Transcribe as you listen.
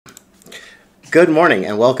Good morning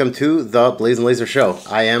and welcome to the Blaze and Laser Show.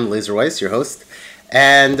 I am Laser Weiss, your host,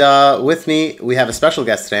 and with me we have a special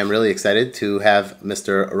guest today. I'm really excited to have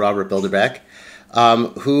Mr. Robert Bilderback,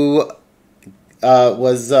 who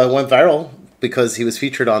went viral because he was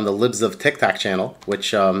featured on the Libs of TikTok channel,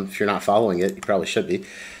 which if you're not following it, you probably should be,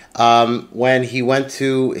 when he went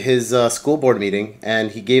to his school board meeting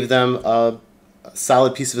and he gave them a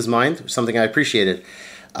solid piece of his mind, something I appreciated.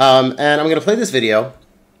 And I'm going to play this video.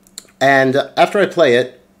 And after I play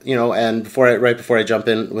it, and right before I jump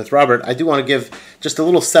in with Robert, I do want to give just a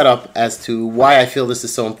little setup as to why I feel this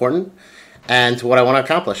is so important and to what I want to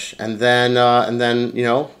accomplish. And then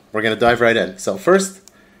we're going to dive right in. So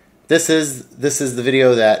first, this is the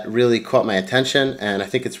video that really caught my attention, and I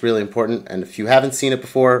think it's really important. And if you haven't seen it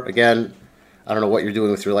before, again, I don't know what you're doing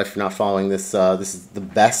with your life if you're not following this. This is the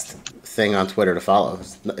best thing on Twitter to follow.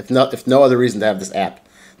 If no other reason to have this app,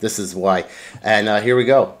 this is why. And here we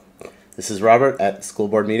go. This is Robert at the school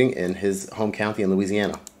board meeting in his home county in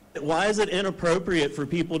Louisiana. Why is it inappropriate for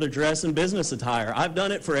people to dress in business attire? I've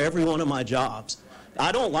done it for every one of my jobs.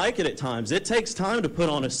 I don't like it at times. It takes time to put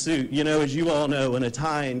on a suit, as you all know, and a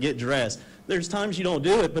tie and get dressed. There's times you don't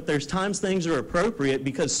do it, but there's times things are appropriate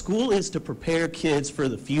because school is to prepare kids for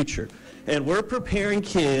the future. And we're preparing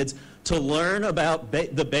kids to learn about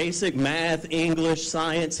the basic math, English,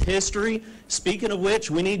 science, history. Speaking of which,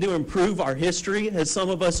 we need to improve our history, as some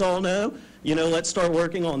of us all know. Let's start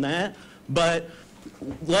working on that. But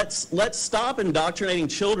let's stop indoctrinating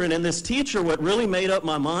children. And this teacher, what really made up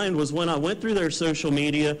my mind was when I went through their social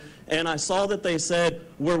media and I saw that they said,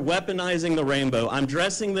 we're weaponizing the rainbow. I'm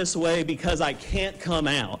dressing this way because I can't come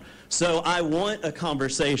out. So I want a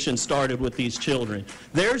conversation started with these children.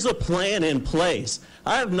 There's a plan in place.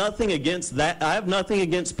 I have nothing against that. I have nothing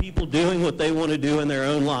against people doing what they want to do in their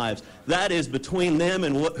own lives. That is between them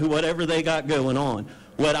and whatever they got going on.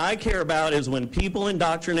 What I care about is when people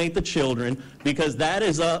indoctrinate the children, because that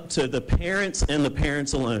is up to the parents and the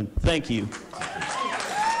parents alone. Thank you.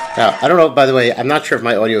 Now, I don't know, by the way, I'm not sure if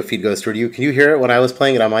my audio feed goes through to you. Can you hear it when I was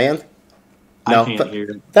playing it on my end? No, I can't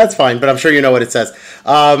hear it. That's fine, but I'm sure you know what it says.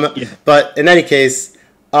 Yeah. But in any case,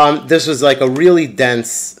 this was like a really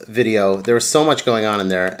dense video. There was so much going on in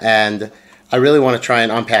there, and I really want to try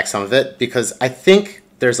and unpack some of it because I think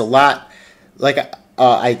there's a lot. Like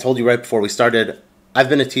I told you right before we started, I've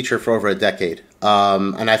been a teacher for over a decade,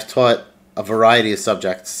 and I've taught a variety of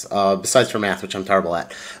subjects, besides for math, which I'm terrible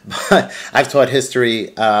at. But I've taught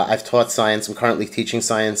history, I've taught science. I'm currently teaching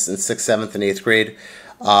science in 6th, 7th, and 8th grade.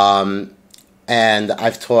 And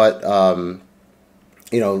I've taught,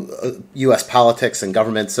 U.S. politics and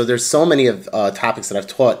government. So there's so many of topics that I've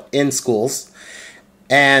taught in schools.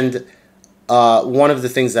 And one of the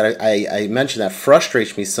things that I mentioned that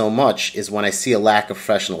frustrates me so much is when I see a lack of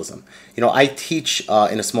professionalism. I teach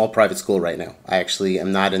in a small private school right now. I actually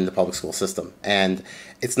am not in the public school system. And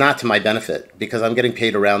it's not to my benefit because I'm getting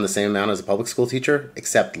paid around the same amount as a public school teacher,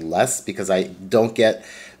 except less because I don't get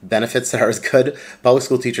benefits that are as good. Public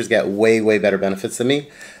school teachers get way, way better benefits than me.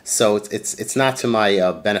 So it's not to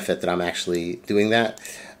my benefit that I'm actually doing that.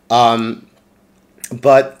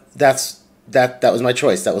 But that was my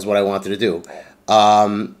choice. That was what I wanted to do.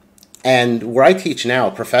 And where I teach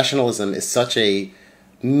now, professionalism is such a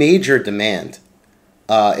major demand.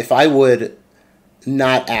 If I would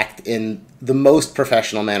not act in the most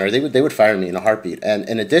professional manner, they would fire me in a heartbeat. And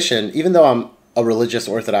in addition, even though I'm a religious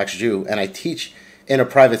Orthodox Jew and I teach in a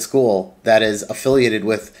private school that is affiliated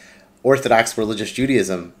with Orthodox religious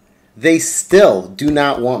Judaism, they still do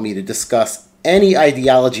not want me to discuss any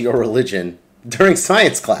ideology or religion during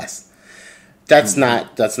science class. That's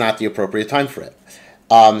not the appropriate time for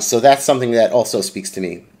it. So that's something that also speaks to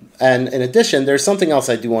me. And in addition, there's something else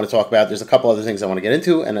I do want to talk about. There's a couple other things I want to get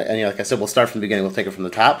into. And like I said, we'll start from the beginning. We'll take it from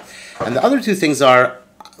the top. And the other two things are,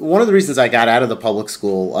 one of the reasons I got out of the public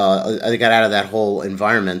school, I got out of that whole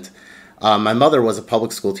environment. My mother was a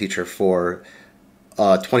public school teacher for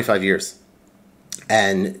 25 years.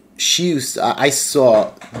 And I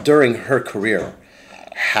saw during her career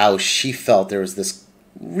how she felt there was this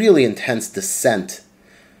really intense descent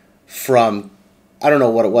from, I don't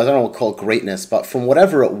know what it was, I don't want to call it greatness, but from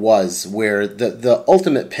whatever it was, where the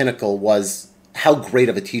ultimate pinnacle was how great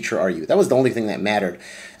of a teacher are you. That was the only thing that mattered,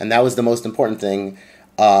 and that was the most important thing.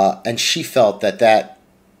 And she felt that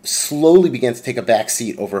slowly began to take a back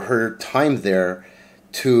seat over her time there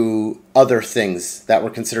to other things that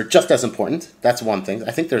were considered just as important. That's one thing.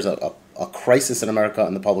 I think there's a crisis in America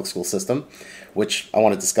in the public school system, which I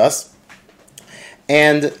want to discuss.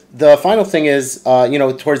 And the final thing is,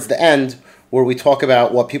 towards the end, where we talk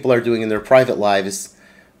about what people are doing in their private lives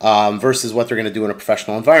versus what they're going to do in a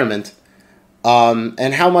professional environment,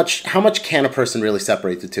 And how much can a person really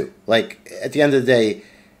separate the two? Like at the end of the day,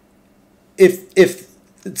 if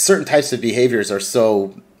certain types of behaviors are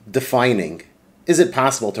so defining, is it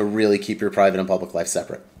possible to really keep your private and public life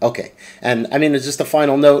separate? Okay. And I mean, it's just a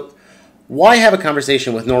final note. Why have a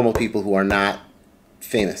conversation with normal people who are not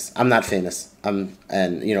famous? I'm not famous. And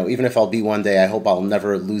even if I'll be one day, I hope I'll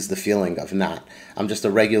never lose the feeling of not. I'm just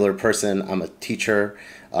a regular person. I'm a teacher.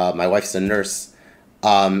 My wife's a nurse.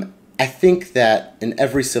 I think that in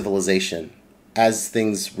every civilization, as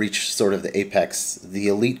things reach sort of the apex, the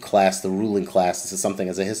elite class, the ruling class, this is something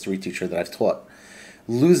as a history teacher that I've taught,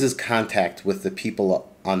 loses contact with the people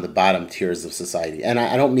on the bottom tiers of society. And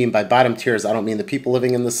I don't mean by bottom tiers, I don't mean the people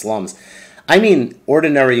living in the slums. I mean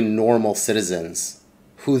ordinary, normal citizens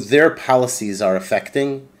who their policies are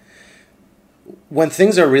affecting. When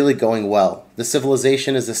things are really going well, the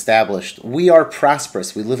civilization is established, we are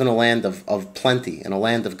prosperous, we live in a land of plenty, in a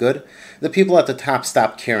land of good, the people at the top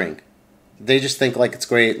stop caring. They just think like it's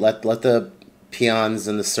great, let the peons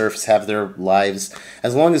and the serfs have their lives,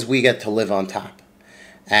 as long as we get to live on top.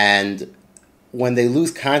 And when they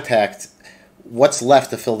lose contact, what's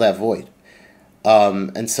left to fill that void?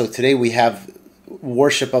 And so today we have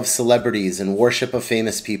worship of celebrities and worship of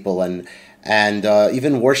famous people and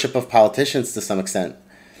even worship of politicians to some extent.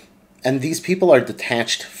 And these people are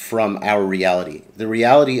detached from our reality. The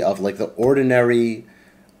reality of like the ordinary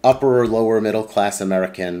upper or lower middle class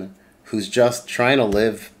American who's just trying to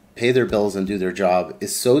live, pay their bills, and do their job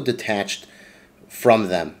is so detached from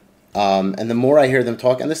them. And the more I hear them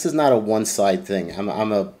talk, and this is not a one-side thing.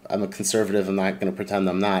 I'm a conservative. I'm not going to pretend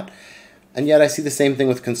I'm not. And yet I see the same thing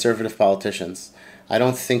with conservative politicians. I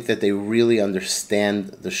don't think that they really understand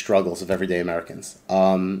the struggles of everyday Americans.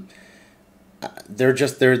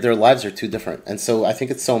 Their lives are too different. And so I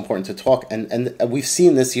think it's so important to talk. And we've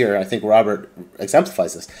seen this year, I think Robert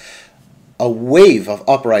exemplifies this, a wave of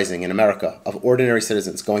uprising in America of ordinary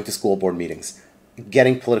citizens going to school board meetings,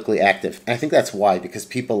 getting politically active. And I think that's why, because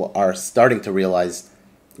people are starting to realize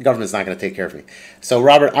the government's not going to take care of me. So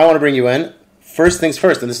Robert, I want to bring you in. First things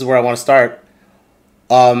first, and this is where I want to start.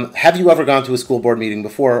 Have you ever gone to a school board meeting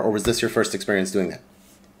before, or was this your first experience doing that?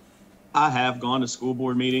 I have gone to school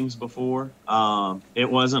board meetings before. It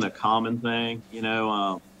wasn't a common thing.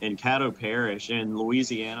 In Caddo Parish, in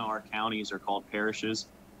Louisiana, our counties are called parishes.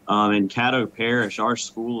 In Caddo Parish, our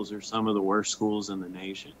schools are some of the worst schools in the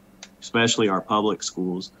nation, especially our public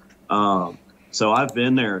schools. So I've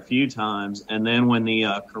been there a few times. And then when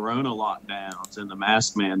the corona lockdowns and the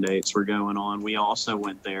mask mandates were going on, we also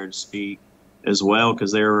went there to speak as well,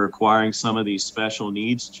 because they were requiring some of these special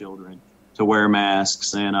needs children to wear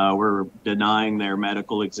masks, and we're denying their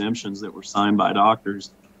medical exemptions that were signed by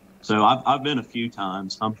doctors. So I've been a few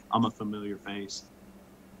times. I'm a familiar face.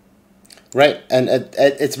 Right, and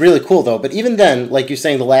it's really cool though. But even then, like you're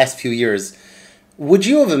saying, the last few years, would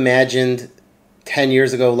you have imagined 10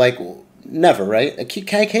 years ago? Like never, right?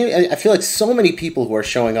 I feel like so many people who are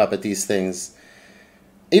showing up at these things.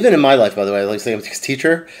 Even in my life, by the way, like saying I'm a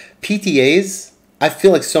teacher, PTAs, I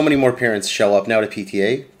feel like so many more parents show up now to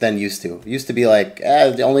PTA than used to. It used to be like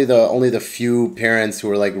only the few parents who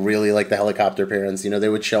were like really like the helicopter parents, they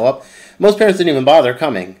would show up. Most parents didn't even bother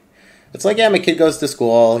coming. It's like, yeah, my kid goes to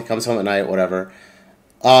school, he comes home at night, whatever.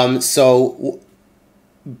 So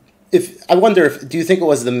do you think it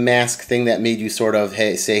was the mask thing that made you sort of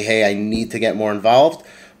say, hey, I need to get more involved?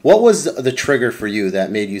 What was the trigger for you that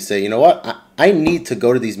made you say, you know what, I need to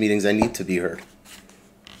go to these meetings, I need to be heard?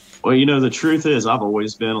 Well, the truth is I've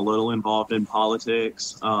always been a little involved in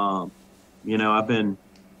politics. I've been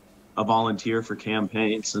a volunteer for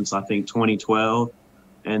campaigns since I think 2012.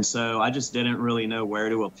 And so I just didn't really know where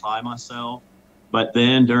to apply myself. But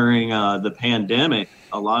then during the pandemic,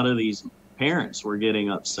 a lot of these parents were getting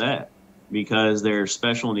upset because their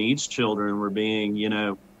special needs children were being,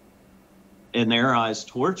 in their eyes,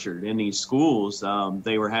 tortured in these schools.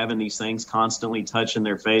 They were having these things constantly touching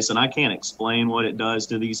their face. And I can't explain what it does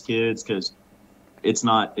to these kids because it's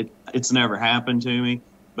never happened to me.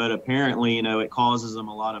 But apparently, it causes them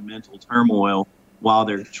a lot of mental turmoil while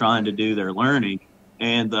they're trying to do their learning.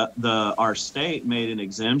 And our state made an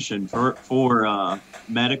exemption for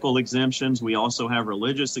medical exemptions. We also have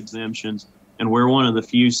religious exemptions. And we're one of the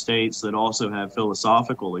few states that also have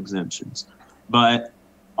philosophical exemptions. But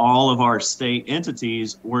all of our state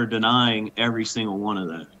entities were denying every single one of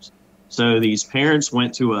those. So these parents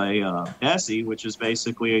went to a BESI, which is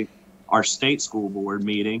basically our state school board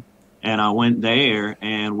meeting. And I went there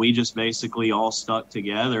and we just basically all stuck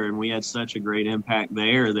together. And we had such a great impact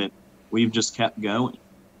there that we've just kept going.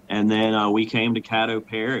 And then we came to Caddo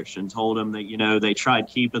Parish and told them that, they tried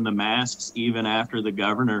keeping the masks even after the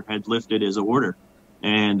governor had lifted his order.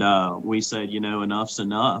 And we said, enough's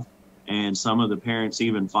enough. And some of the parents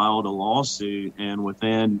even filed a lawsuit. And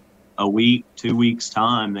within a week, 2 weeks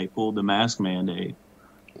time, they pulled the mask mandate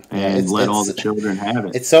and let all the children have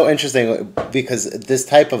it. It's so interesting because this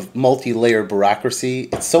type of multi-layered bureaucracy,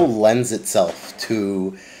 it so lends itself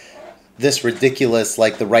to this ridiculous,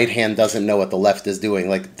 like the right hand doesn't know what the left is doing.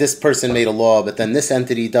 Like this person made a law, but then this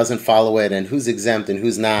entity doesn't follow it, and who's exempt and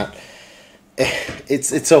who's not.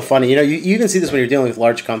 It's so funny. You even see this when you're dealing with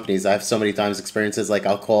large companies. I have so many times experiences like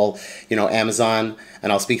I'll call, Amazon,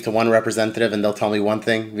 and I'll speak to one representative and they'll tell me one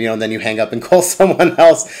thing, and then you hang up and call someone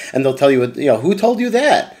else and they'll tell you, who told you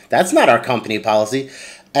that? That's not our company policy.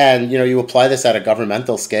 And, you apply this at a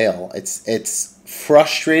governmental scale. It's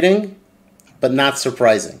frustrating, but not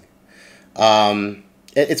surprising.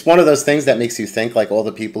 It's one of those things that makes you think, like all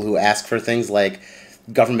the people who ask for things like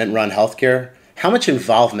government-run healthcare. How much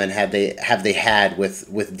involvement have they had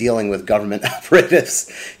with dealing with government operatives?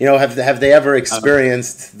 Have they ever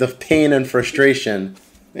experienced the pain and frustration?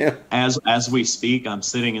 Yeah. As we speak, I'm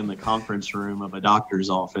sitting in the conference room of a doctor's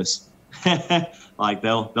office. Like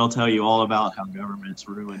they'll tell you all about how government's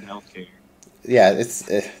ruined healthcare. Yeah,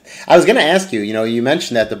 I was going to ask you. You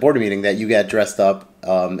mentioned at the board meeting that you got dressed up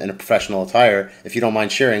in a professional attire. If you don't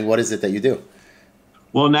mind sharing, what is it that you do?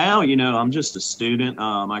 Well, now, I'm just a student.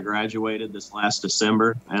 I graduated this last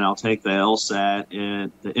December, and I'll take the LSAT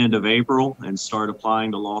at the end of April and start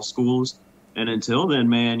applying to law schools. And until then,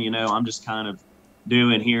 man, I'm just kind of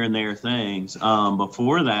doing here and there things.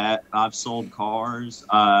 Before that, I've sold cars,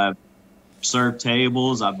 I've served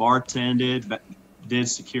tables, I bartended, did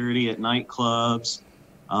security at nightclubs,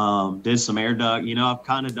 did some air duct. I've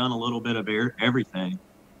kind of done a little bit of everything.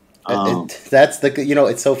 That's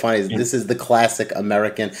it's so funny. This is the classic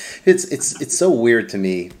American. It's so weird to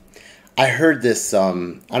me. I heard this. I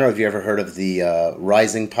don't know if you ever heard of the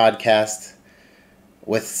Rising podcast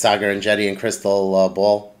with Sagar and Jetty and Crystal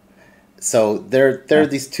Ball. So they're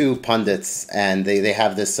these two pundits, and they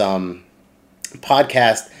have this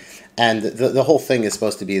podcast, and the whole thing is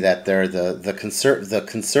supposed to be that they're the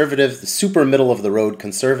conservative, the super middle of the road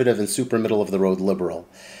conservative, and super middle of the road liberal.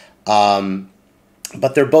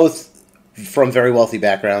 But they're both from very wealthy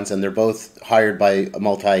backgrounds, and they're both hired by a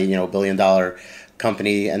multi-billion-dollar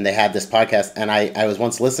company, and they had this podcast, and I was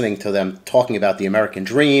once listening to them talking about the American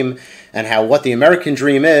dream and how what the American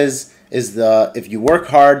dream is if you work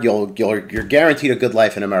hard, you're guaranteed a good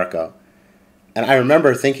life in America. And I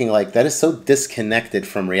remember thinking, like, that is so disconnected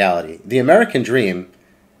from reality. The American dream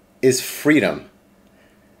is freedom.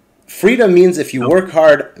 Freedom means if you work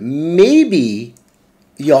hard, maybe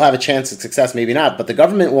you'll have a chance at success, maybe not, but the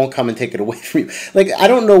government won't come and take it away from you. Like, I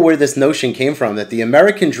don't know where this notion came from, that the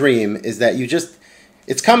American dream is that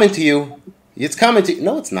it's coming to you. It's coming to you.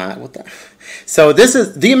 No, it's not. What the? So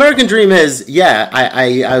the American dream is,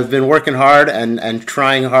 I've been working hard and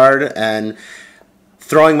trying hard and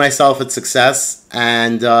throwing myself at success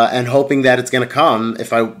and hoping that it's going to come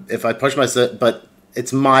if I push myself, but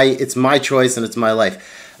it's my choice and it's my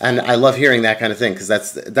life. And I love hearing that kind of thing because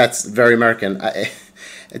that's very American.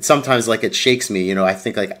 It's sometimes like it shakes me, I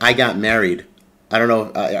think like I got married. I don't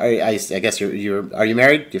know. I guess are you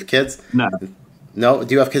married? Do you have kids? No. No?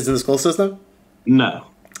 Do you have kids in the school system? No.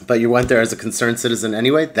 But you went there as a concerned citizen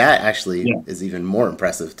anyway? That actually is even more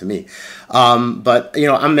impressive to me. But,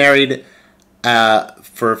 I'm married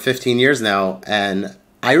for 15 years now, and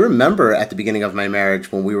I remember at the beginning of my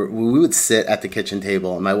marriage when we would sit at the kitchen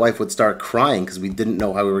table and my wife would start crying because we didn't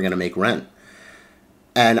know how we were going to make rent.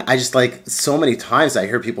 And I just, like, so many times I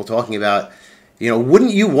hear people talking about,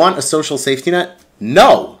 wouldn't you want a social safety net?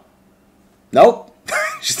 No. Nope.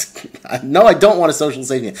 No, I don't want a social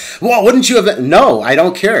safety net. Well, wouldn't you have? No, I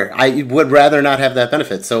don't care. I would rather not have that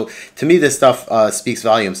benefit. So to me, this stuff speaks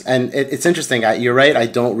volumes. And it's interesting. You're right. I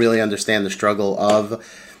don't really understand the struggle of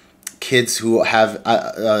kids who have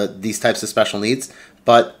these types of special needs.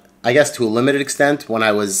 But I guess to a limited extent, when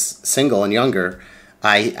I was single and younger,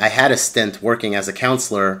 I had a stint working as a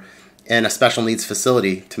counselor in a special needs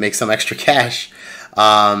facility to make some extra cash.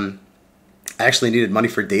 I actually needed money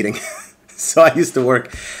for dating. So I used to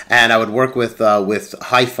work, and I would work with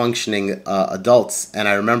high-functioning adults, and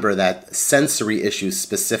I remember that sensory issues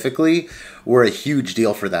specifically were a huge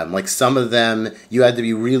deal for them. Like some of them, you had to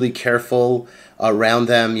be really careful around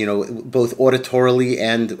them, both auditorily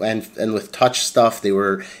and with touch stuff. They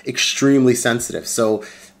were extremely sensitive. So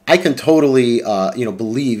I can totally,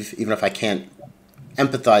 believe, even if I can't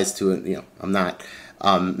empathize to it. I'm not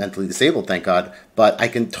mentally disabled, thank God, but I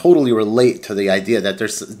can totally relate to the idea that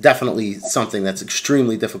there's definitely something that's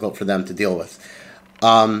extremely difficult for them to deal with.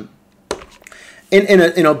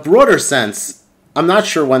 In a broader sense, I'm not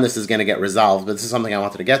sure when this is going to get resolved, but this is something I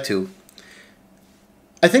wanted to get to.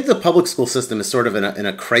 I think the public school system is sort of in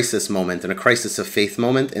a crisis moment, in a crisis of faith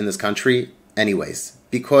moment in this country anyways,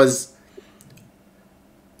 because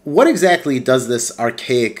what exactly does this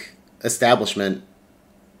archaic establishment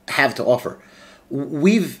have to offer?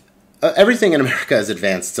 Everything in America has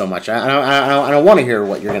advanced so much. I don't want to hear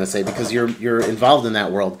what you're going to say because you're involved in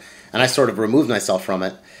that world, and I sort of removed myself from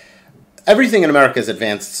it. Everything in America has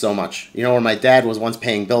advanced so much. Where my dad was once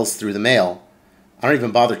paying bills through the mail, I don't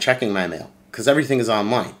even bother checking my mail because everything is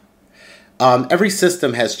online. Every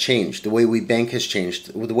system has changed. The way we bank has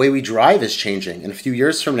changed. The way we drive is changing. And a few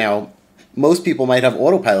years from now, most people might have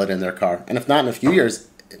autopilot in their car. And if not in a few years,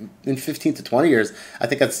 in 15 to 20 years, I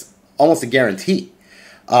think that's almost a guarantee.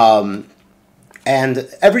 And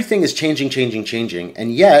everything is changing.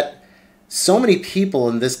 And yet, so many people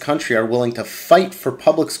in this country are willing to fight for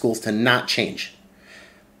public schools to not change.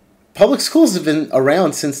 Public schools have been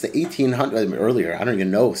around since the 1800s, earlier, I don't even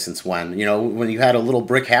know since when. When you had a little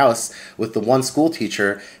brick house with the one school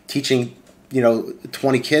teacher teaching,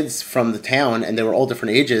 20 kids from the town, and they were all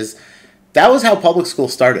different ages. That was how public school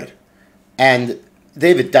started. And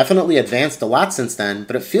they've definitely advanced a lot since then,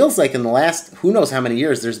 but it feels like in the last who knows how many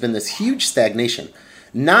years, there's been this huge stagnation.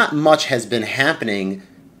 Not much has been happening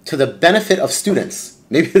to the benefit of students.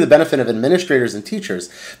 Maybe to the benefit of administrators and teachers,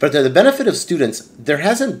 but to the benefit of students, there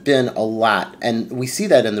hasn't been a lot, and we see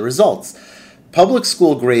that in the results. Public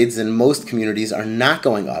school grades in most communities are not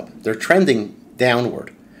going up. They're trending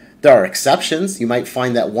downward. There are exceptions. You might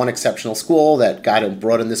find that one exceptional school that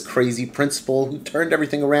brought in this crazy principal who turned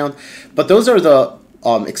everything around, but those are the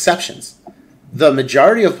exceptions. The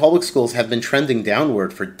majority of public schools have been trending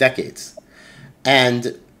downward for decades.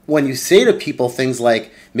 And when you say to people things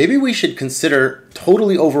like, maybe we should consider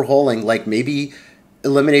totally overhauling, like maybe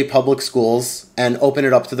eliminate public schools and open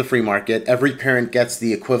it up to the free market. Every parent gets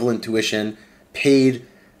the equivalent tuition paid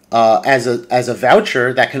as a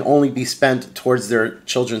voucher that can only be spent towards their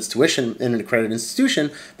children's tuition in an accredited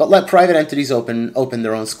institution, but let private entities open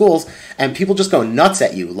their own schools, and people just go nuts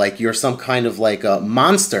at you like you're some kind of like a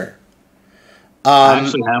monster. I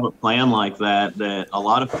actually have a plan like that a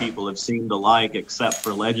lot of people have seemed to like, except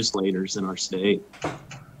for legislators in our state.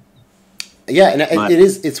 Yeah, and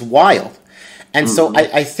it's wild. And so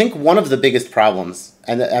I think one of the biggest problems,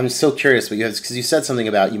 and I'm so curious what you have, because you said something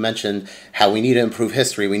about, you mentioned how we need to improve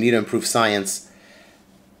history, we need to improve science.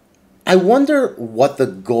 I wonder what the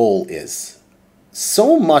goal is.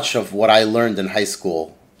 So much of what I learned in high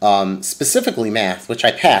school, specifically math, which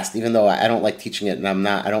I passed, even though I don't like teaching it and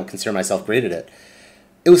I don't consider myself great at it,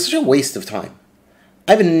 it was such a waste of time.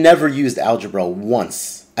 I've never used algebra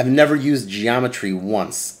once. I've never used geometry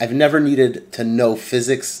once. I've never needed to know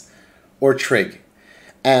physics or trig.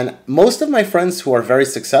 And most of my friends who are very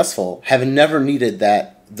successful have never needed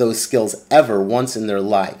those skills ever once in their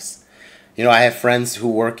lives. I have friends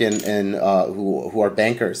who work who are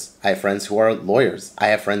bankers. I have friends who are lawyers. I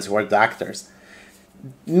have friends who are doctors.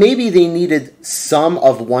 Maybe they needed some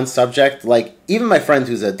of one subject. Like even my friend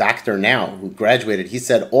who's a doctor now, who graduated, he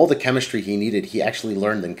said all the chemistry he needed, he actually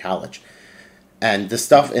learned in college. And the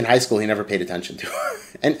stuff in high school he never paid attention to.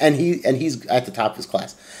 and he's at the top of his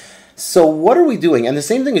class. So what are we doing? And the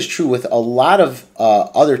same thing is true with a lot of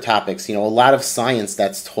other topics. A lot of science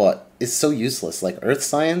that's taught is so useless. Like earth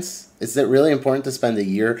science, is it really important to spend a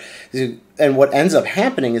year? And what ends up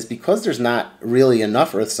happening is because there's not really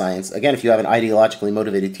enough earth science, again, if you have an ideologically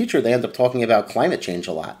motivated teacher, they end up talking about climate change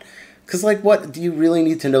a lot. Because what do you really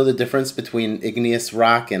need to know the difference between igneous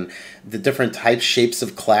rock and the different types, shapes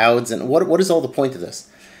of clouds? And what is all the point of this?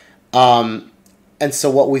 And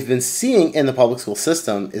so what we've been seeing in the public school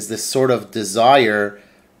system is this sort of desire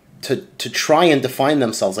to try and define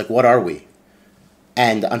themselves. Like, what are we?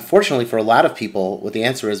 And unfortunately for a lot of people, what the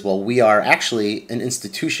answer is, well, we are actually an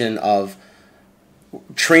institution of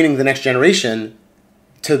training the next generation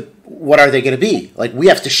to what are they going to be? Like, we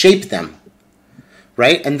have to shape them,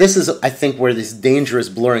 right? And this is, I think, where this dangerous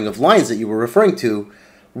blurring of lines that you were referring to.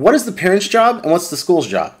 What is the parent's job and what's the school's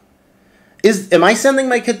job? Am I sending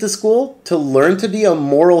my kid to school to learn to be a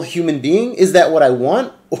moral human being? Is that what I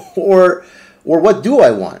want? Or what do I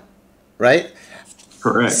want? Right?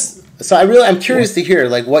 Correct. So I'm curious to hear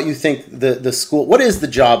what you think the school, what is the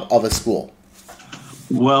job of a school?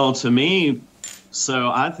 Well, to me, so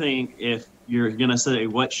I think if you're going to say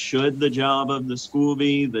what should the job of the school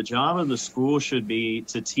be, the job of the school should be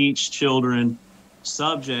to teach children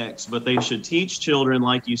subjects, but they should teach children,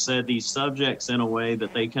 like you said, these subjects in a way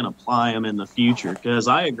that they can apply them in the future. Because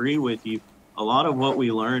I agree with you. A lot of what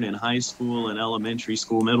we learn in high school and elementary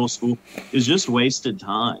school, middle school, is just wasted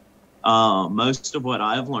time. Most of what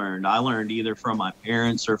I've learned, I learned either from my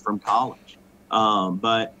parents or from college.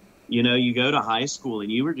 But you go to high school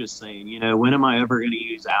and you were just saying, when am I ever going to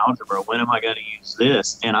use algebra? When am I going to use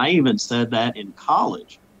this? And I even said that in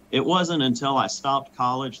college. It wasn't until I stopped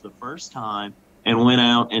college the first time and went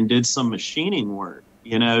out and did some machining work,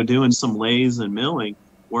 doing some lathes and milling,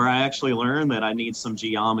 where I actually learned that I need some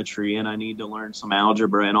geometry and I need to learn some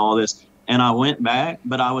algebra and all this. And I went back,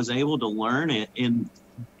 but I was able to learn it in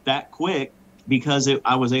that quick because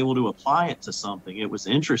I was able to apply it to something. It was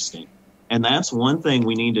interesting. And that's one thing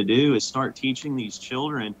we need to do, is start teaching these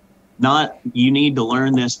children, not you need to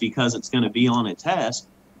learn this because it's going to be on a test,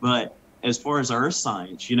 but as far as earth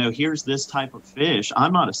science, here's this type of fish.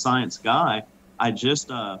 I'm not a science guy. I just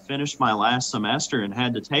finished my last semester and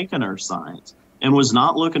had to take an earth science and was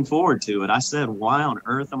not looking forward to it. I said, why on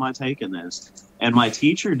earth am I taking this? And my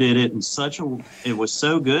teacher did it in it was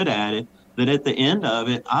so good at it that at the end of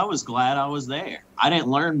it, I was glad I was there. I didn't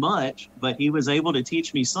learn much, but he was able to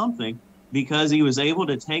teach me something because he was able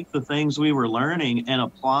to take the things we were learning and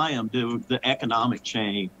apply them to the economic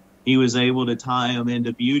chain. He was able to tie them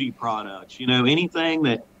into beauty products, anything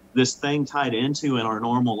that this thing tied into in our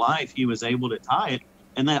normal life, he was able to tie it.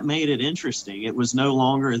 And that made it interesting. It was no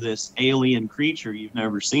longer this alien creature you've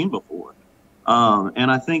never seen before.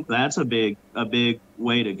 And I think that's a big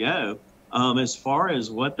way to go. As far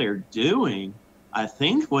as what they're doing, I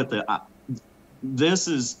think this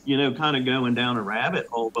is, kind of going down a rabbit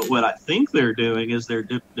hole, but what I think they're doing is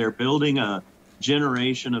they're building a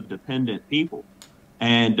generation of dependent people,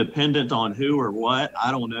 and dependent on who or what,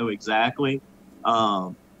 I don't know exactly.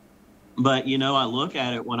 But, I look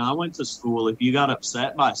at it, when I went to school, if you got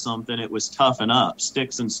upset by something, it was toughen up.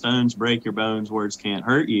 Sticks and stones break your bones, words can't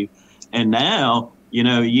hurt you. And now,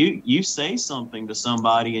 you say something to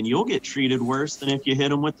somebody and you'll get treated worse than if you hit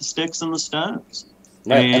them with the sticks and the stones.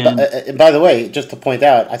 Right. And by the way, just to point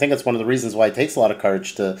out, I think it's one of the reasons why it takes a lot of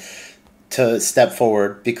courage to step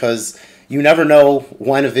forward, because you never know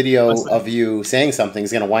when a video of you saying something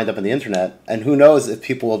is going to wind up on the internet. And who knows if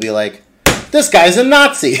people will be like, this guy's a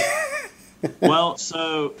Nazi. Well,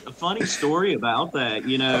 so a funny story about that,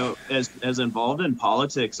 as involved in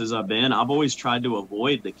politics as I've been, I've always tried to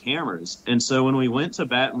avoid the cameras. And so when we went to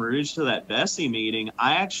Baton Rouge to that Bessie meeting,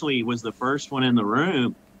 I actually was the first one in the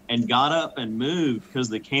room and got up and moved because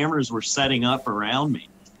the cameras were setting up around me.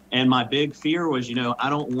 And my big fear was, I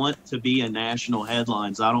don't want to be in national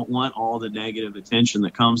headlines. I don't want all the negative attention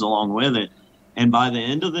that comes along with it. And by the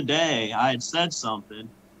end of the day, I had said something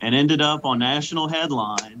and ended up on national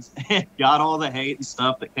headlines and got all the hate and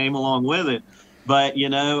stuff that came along with it. But,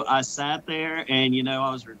 I sat there and,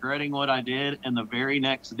 I was regretting what I did. And the very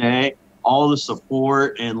next day, all the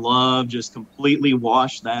support and love just completely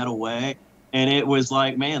washed that away. And it was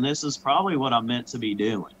like, man, this is probably what I'm meant to be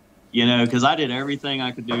doing, because I did everything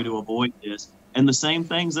I could do to avoid this. And the same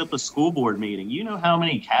things at the school board meeting. You know how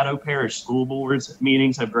many Caddo Parish school boards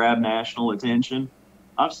meetings have grabbed national attention?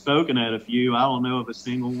 I've spoken at a few. I don't know of a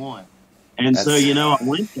single one. And so, I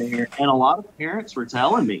went there and a lot of parents were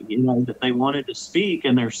telling me, that they wanted to speak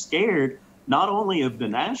and they're scared not only of the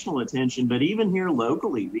national attention, but even here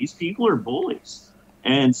locally. These people are bullies.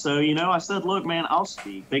 And so, I said, look, man, I'll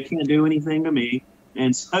speak. They can't do anything to me.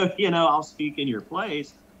 And so, I'll speak in your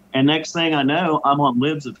place. And next thing I know, I'm on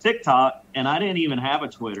Libs of TikTok, and I didn't even have a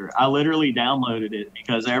Twitter. I literally downloaded it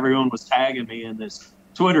because everyone was tagging me in this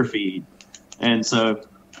Twitter feed. And so,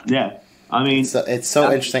 yeah, I mean... It's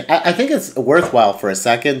so interesting. I think it's worthwhile for a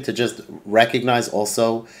second to just recognize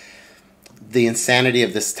also the insanity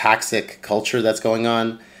of this toxic culture that's going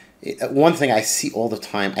on. One thing I see all the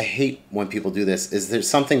time, I hate when people do this, is there's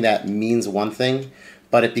something that means one thing,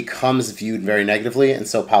 but it becomes viewed very negatively, and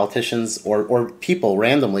so politicians or people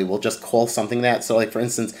randomly will just call something that. So, like, for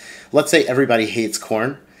instance, let's say everybody hates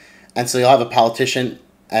corn, and so you'll have a politician,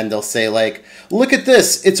 and they'll say, like, look at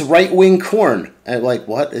this, it's right-wing corn. And like,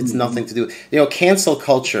 what? It's nothing to do. Cancel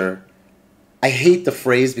culture, I hate the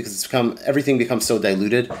phrase because everything becomes so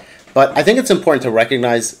diluted, but I think it's important to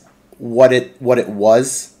recognize what it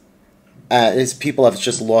was, is people have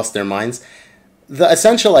just lost their minds. The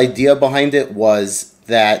essential idea behind it was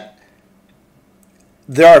that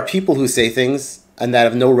there are people who say things and that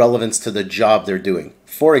have no relevance to the job they're doing.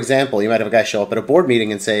 For example, you might have a guy show up at a board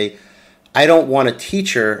meeting and say, I don't want a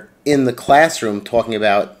teacher in the classroom talking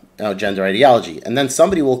about gender ideology. And then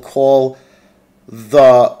somebody will call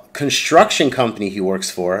the construction company he works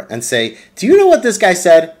for and say, do you know what this guy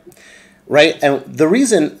said? right? And the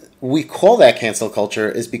reason we call that cancel culture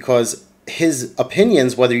is because his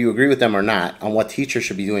opinions, whether you agree with them or not, on what teachers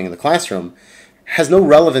should be doing in the classroom, has no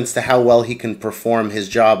relevance to how well he can perform his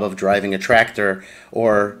job of driving a tractor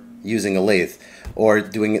or using a lathe or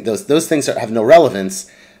doing those things have no relevance.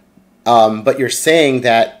 But you're saying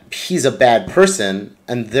that he's a bad person,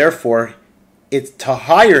 and therefore it's to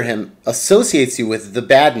hire him associates you with the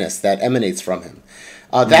badness that emanates from him.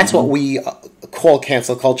 That's what we call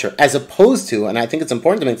cancel culture, as opposed to, and I think it's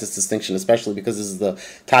important to make this distinction, especially because this is the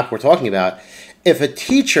topic we're talking about, if a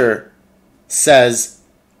teacher says,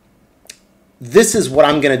 this is what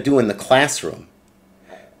I'm going to do in the classroom,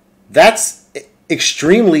 that's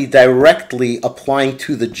extremely directly applying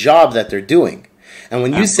to the job that they're doing. And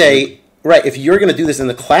when you say, right, if you're going to do this in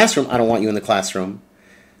the classroom, I don't want you in the classroom.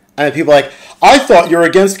 And people are like, I thought you're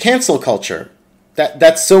against cancel culture.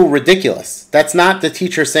 That's so ridiculous. That's not the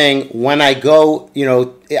teacher saying, when I go,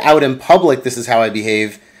 out in public, this is how I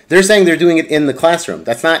behave. They're saying they're doing it in the classroom.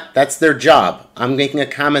 That's their job. I'm making a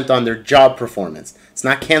comment on their job performance. It's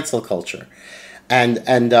not cancel culture.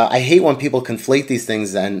 And I hate when people conflate these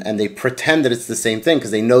things and they pretend that it's the same thing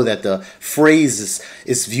because they know that the phrase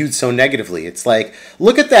is viewed so negatively. It's like,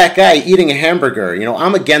 look at that guy eating a hamburger.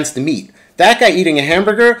 I'm against meat. That guy eating a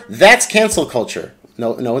hamburger, that's cancel culture.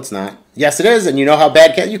 No, it's not. Yes, it is, and you know how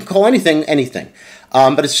bad you can call anything,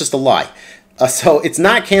 but it's just a lie. So it's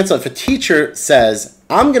not cancel. If a teacher says,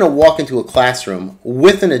 I'm going to walk into a classroom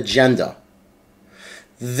with an agenda,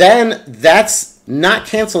 then that's not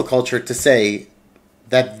cancel culture to say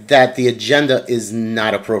that the agenda is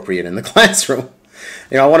not appropriate in the classroom.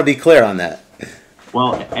 I want to be clear on that.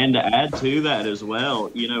 Well, and to add to that as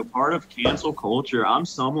well, part of cancel culture, I'm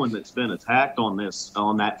someone that's been attacked on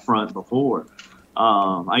that front before.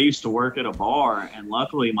 I used to work at a bar, and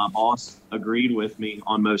luckily my boss agreed with me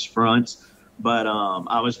on most fronts. But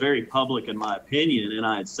I was very public in my opinion, and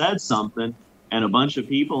I had said something, and a bunch of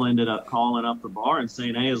people ended up calling up the bar and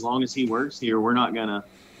saying, hey, as long as he works here, we're not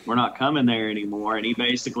coming there anymore. And he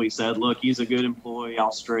basically said, look, he's a good employee.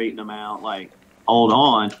 I'll straighten him out. Like, hold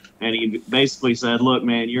on. And he basically said, look,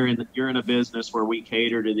 man, you're in a business where we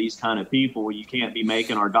cater to these kind of people. You can't be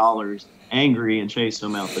making our dollars angry and chase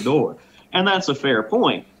them out the door. And that's a fair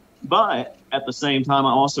point. But at the same time,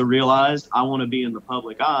 I also realized I want to be in the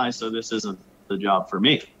public eye, so this isn't the job for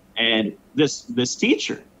me. And this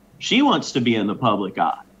teacher, she wants to be in the public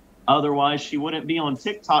eye. Otherwise, she wouldn't be on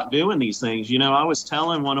TikTok doing these things. I was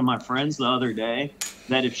telling one of my friends the other day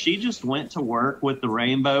that if she just went to work with the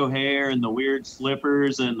rainbow hair and the weird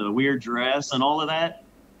slippers and the weird dress and all of that,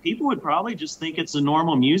 people would probably just think it's a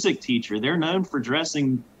normal music teacher. They're known for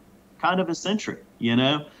dressing kind of eccentric,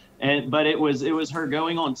 But it was her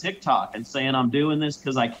going on TikTok and saying, I'm doing this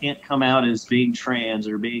because I can't come out as being trans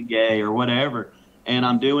or being gay or whatever. And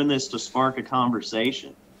I'm doing this to spark a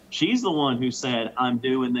conversation. She's the one who said, I'm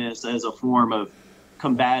doing this as a form of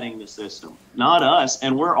combating the system, not us.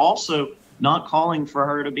 And we're also not calling for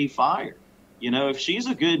her to be fired. If she's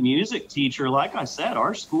a good music teacher, like I said,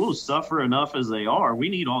 our schools suffer enough as they are. We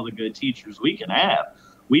need all the good teachers we can have.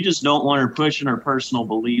 We just don't want her pushing her personal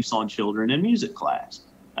beliefs on children in music class.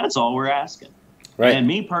 That's all we're asking. Right. And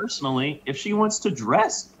me personally, if she wants to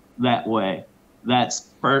dress that way, I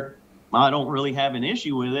don't really have an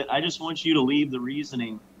issue with it. I just want you to leave the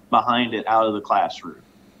reasoning behind it out of the classroom.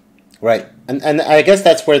 Right. And I guess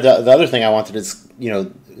that's where the other thing I wanted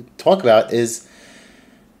to, talk about is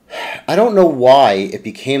I don't know why it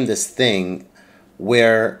became this thing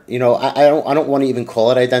where, I don't want to even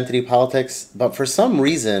call it identity politics, but for some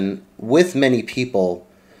reason with many people,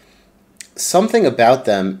 something about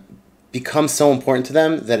them becomes so important to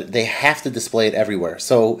them that they have to display it everywhere.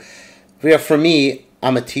 So, for me,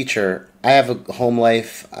 I'm a teacher. I have a home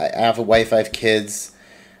life. I have a wife. I have kids.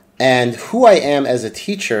 And who I am as a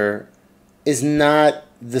teacher is not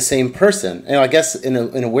the same person. I guess in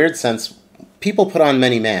a weird sense, people put on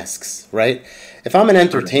many masks, right? If I'm an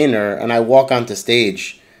entertainer and I walk onto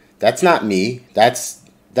stage, that's not me. That's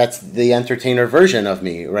the entertainer version of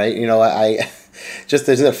me, right? I just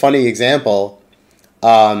there's a funny example.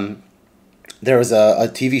 There was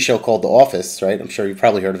a TV show called The Office, right? I'm sure you've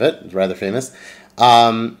probably heard of it. It's rather famous.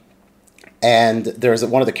 And there was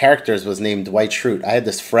one of the characters was named Dwight Schrute. I had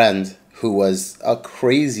this friend who was a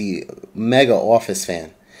crazy mega Office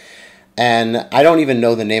fan, and I don't even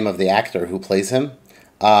know the name of the actor who plays him.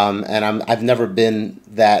 And I've never been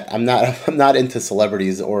that. I'm not into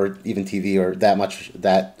celebrities or even TV or that much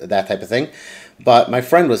that type of thing. But my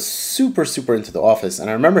friend was super, super into The Office, and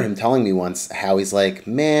I remember him telling me once how he's like,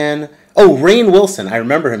 man... Oh, Rainn Wilson. I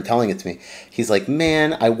remember him telling it to me. He's like,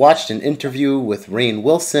 man, I watched an interview with Rainn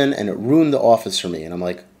Wilson, and it ruined The Office for me. And I'm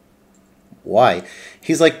like, Why?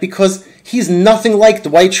 He's like, because he's nothing like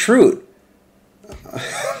Dwight Schrute.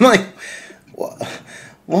 I'm like,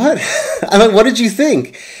 what? I'm like, what did you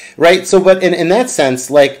think? Right? So, but in that sense,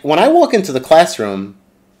 like, when I walk into the classroom,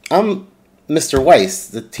 I'm Mr. Weiss,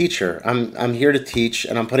 the teacher. I'm here to teach,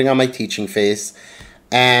 and I'm putting on my teaching face.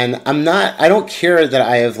 And I don't care that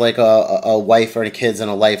I have like a wife or kids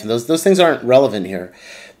and a life. And those things aren't relevant here.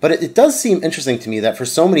 But it does seem interesting to me that for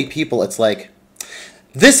so many people, it's like,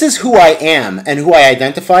 this is who I am and who I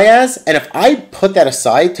identify as. And if I put that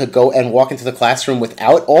aside to go and walk into the classroom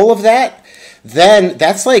without all of that, then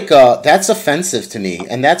that's like, that's offensive to me.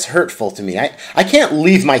 And that's hurtful to me. I can't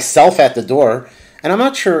leave myself at the door. And I'm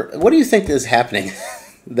not sure, what do you think is happening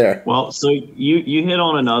there? Well, so you hit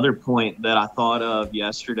on another point that I thought of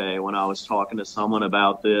yesterday when I was talking to someone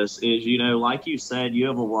about this is, like you said, you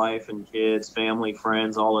have a wife and kids, family,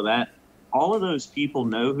 friends, all of that. All of those people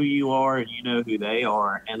know who you are and you know who they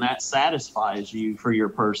are, and that satisfies you for your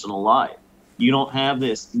personal life. You don't have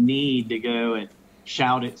this need to go and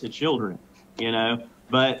shout it to children,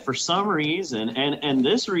 But for some reason, and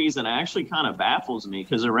this reason actually kind of baffles me,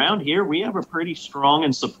 because around here we have a pretty strong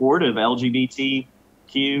and supportive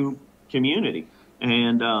LGBTQ community.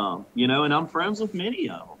 And, and I'm friends with many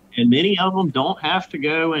of them. And many of them don't have to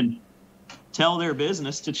go and tell their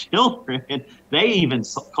business to children. They even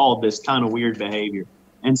called this kind of weird behavior.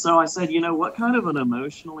 And so I said, what kind of an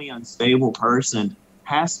emotionally unstable person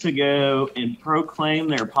has to go and proclaim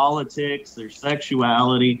their politics, their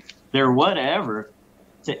sexuality, their whatever,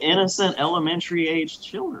 to innocent elementary age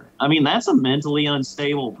children? I mean, that's a mentally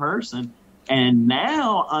unstable person. And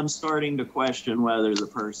now I'm starting to question whether the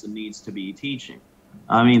person needs to be teaching.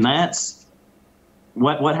 I mean, that's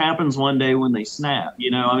what happens one day when they snap.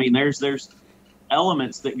 There's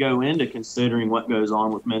elements that go into considering what goes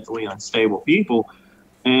on with mentally unstable people.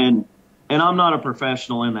 And I'm not a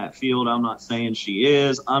professional in that field. I'm not saying she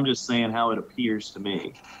is. I'm just saying how it appears to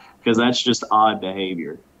me, because that's just odd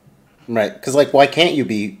behavior. Right. Because, like, why can't you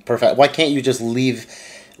be perfect? Why can't you just leave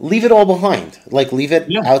it all behind? Like, leave it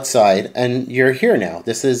outside, and you're here now.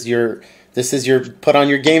 This is your put on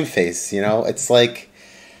your game face. It's like,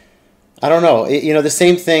 I don't know. The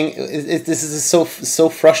same thing. This is so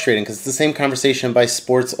frustrating, because it's the same conversation by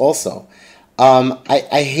sports also.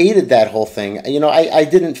 I hated that whole thing. I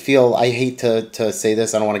didn't feel. I hate to say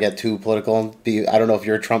this. I don't want to get too political. I don't know if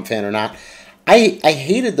you're a Trump fan or not. I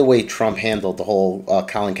hated the way Trump handled the whole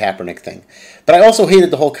Colin Kaepernick thing. But I also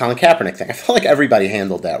hated the whole Colin Kaepernick thing. I felt like everybody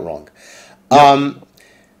handled that wrong.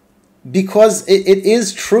 Because it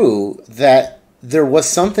is true that there was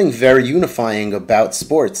something very unifying about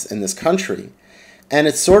sports in this country. And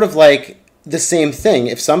it's sort of like the same thing.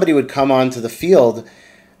 If somebody would come onto the field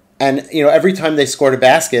and, every time they scored a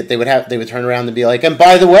basket, they would turn around and be like, and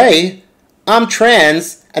by the way, I'm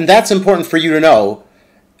trans, and that's important for you to know.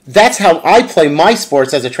 That's how I play my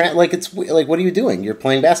sports as a trans. Like, it's like, what are you doing? You're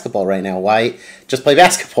playing basketball right now. Why just play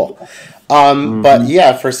basketball? But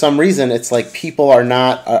yeah, for some reason, it's like people are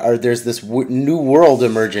not. There's this new world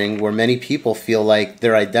emerging where many people feel like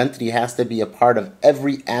their identity has to be a part of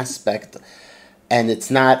every aspect, and it's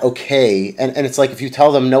not okay. And it's like, if you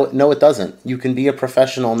tell them no, it doesn't. You can be a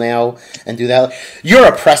professional now and do that. You're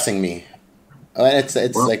oppressing me. It's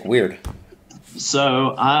like weird.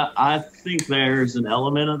 So I think there's an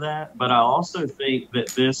element of that, but I also think that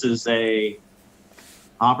this is a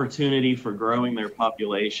opportunity for growing their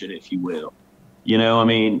population, if you will.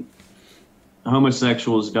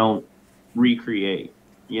 Homosexuals don't recreate.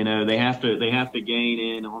 They have to gain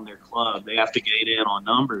in on their club. They have to gain in on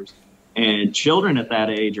numbers. And children at that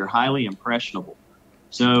age are highly impressionable.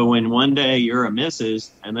 So when one day you're a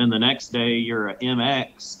Mrs., and then the next day you're a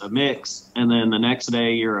MX, a mix, and then the next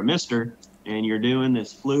day you're a Mr., and you're doing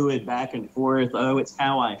this fluid back and forth, it's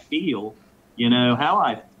how I feel,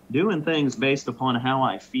 doing things based upon how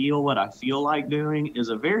I feel, what I feel like doing is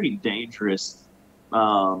a very dangerous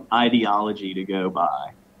ideology to go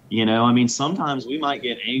by. Sometimes we might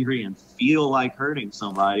get angry and feel like hurting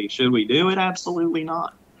somebody. Should we do it? Absolutely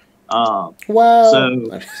not.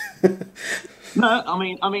 No,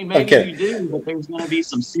 maybe you do, but there's going to be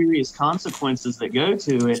some serious consequences that go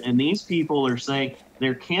to it. And these people are saying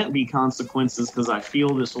there can't be consequences because I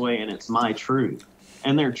feel this way and it's my truth.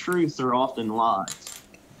 And their truths are often lies.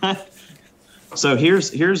 So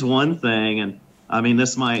here's one thing, and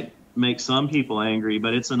this might make some people angry,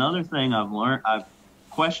 but it's another thing I've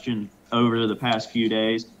questioned over the past few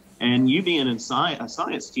days. And you being a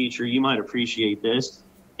science teacher, you might appreciate this.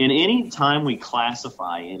 In any time we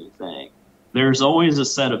classify anything, there's always a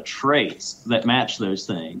set of traits that match those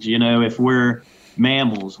things. If we're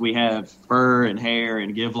mammals, we have fur and hair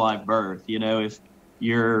and give live birth. If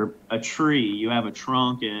you're a tree, you have a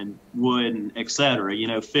trunk and wood and etc. You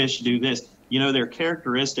know, fish do this. You know, there are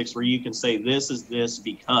characteristics where you can say this is this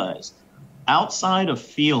because. Outside of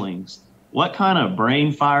feelings, what kind of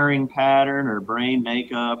brain firing pattern or brain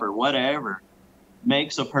makeup or whatever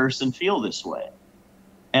makes a person feel this way?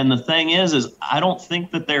 And the thing is I don't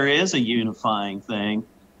think that there is a unifying thing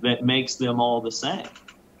that makes them all the same.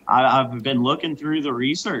 I've been looking through the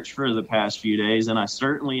research for the past few days, and I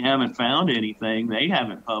certainly haven't found anything. They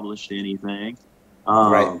haven't published anything.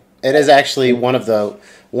 Right. It is actually one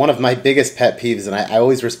of my biggest pet peeves, and I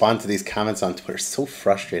always respond to these comments on Twitter. It's so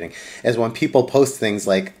frustrating, is when people post things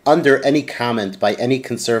like under any comment by any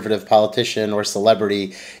conservative politician or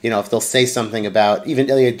celebrity, you know, if they'll say something about, even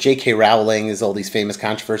J.K. Rowling, there's all these famous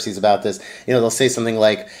controversies about this, you know, they'll say something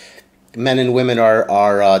like, men and women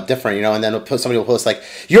are different, you know, and then somebody will post like,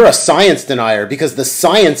 you're a science denier because the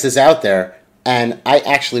science is out there. And I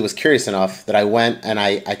actually was curious enough that I went and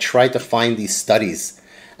I tried to find these studies.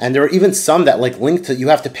 And there were even some that like linked to, you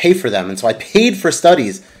have to pay for them. And so I paid for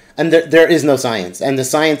studies, and there is no science. And the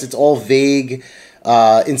science, it's all vague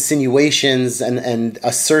insinuations and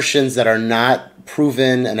assertions that are not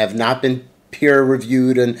proven and have not been peer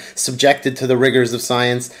reviewed and subjected to the rigors of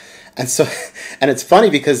science. And so, and it's funny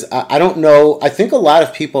because I don't know, I think a lot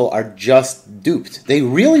of people are just duped. They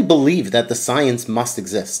really believe that the science must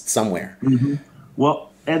exist somewhere. Mm-hmm.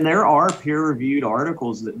 Well, and there are peer-reviewed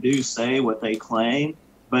articles that do say what they claim.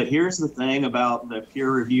 But here's the thing about the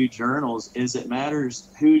peer-reviewed journals is it matters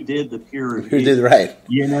who did the peer review. Who did right.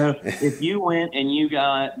 You know, if you went and you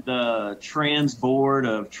got the Trans Board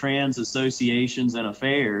of Trans Associations and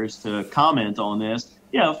Affairs to comment on this,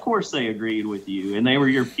 yeah, of course they agreed with you, and they were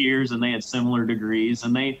your peers, and they had similar degrees,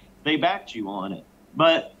 and they backed you on it.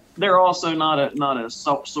 But they're also not a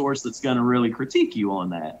source that's going to really critique you on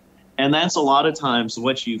that. And that's a lot of times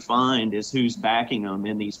what you find is who's backing them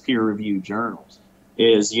in these peer-reviewed journals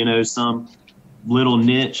is, you know, some little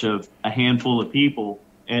niche of a handful of people,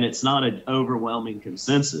 and it's not an overwhelming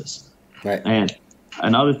consensus. Right. And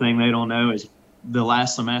another thing they don't know is the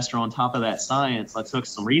last semester on top of that science, I took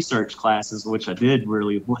some research classes, which I did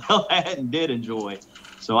really well at and did enjoy.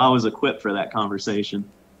 So I was equipped for that conversation.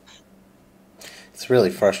 It's really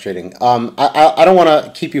frustrating. I don't want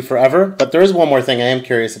to keep you forever, but there is one more thing I am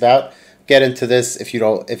curious about. Get into this if you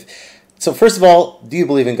don't. So first of all, do you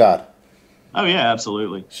believe in God? Oh, yeah,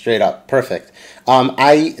 absolutely. Straight up. Perfect.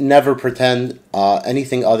 I never pretend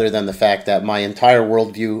anything other than the fact that my entire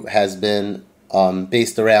worldview has been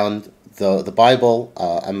based around the Bible.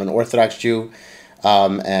 I'm an Orthodox Jew,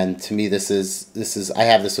 and to me this is I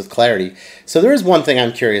have this with clarity. So there is one thing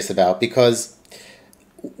I'm curious about, because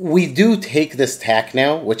we do take this tack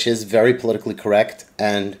now, which is very politically correct,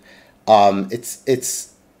 and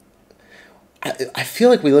I feel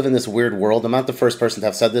like we live in this weird world. I'm not the first person to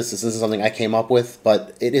have said this. This isn't something I came up with,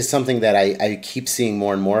 but it is something that I keep seeing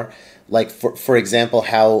more and more. Like, for example,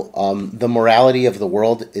 how the morality of the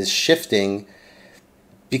world is shifting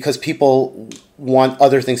because people want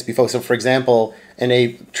other things to be focused on. So, for example, in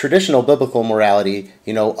a traditional biblical morality,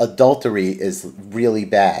 you know, adultery is really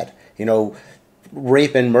bad. You know,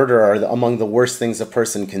 rape and murder are among the worst things a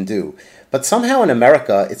person can do. But somehow in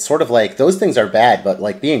America, it's sort of like those things are bad, but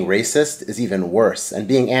like being racist is even worse. And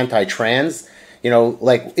being anti-trans, you know,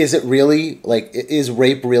 like, is it really, like, is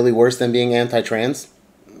rape really worse than being anti-trans?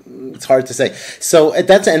 It's hard to say. So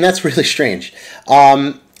that's really strange.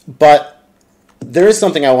 But there is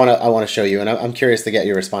something I want to show you, and I'm curious to get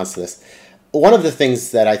your response to this. One of the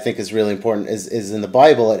things that I think is really important is in the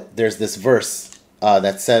Bible, there's this verse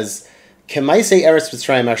that says, Kemaisei Eretz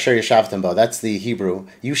Mitzrayim asher yashavtem bo. That's the Hebrew.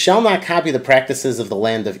 You shall not copy the practices of the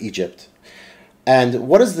land of Egypt. And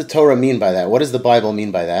what does the Torah mean by that? What does the Bible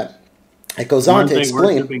mean by that? It goes on to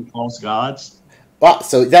explain. Worshiping false gods. Well,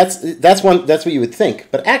 so that's what you would think.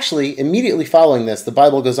 But actually, immediately following this, the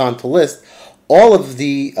Bible goes on to list all of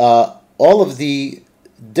the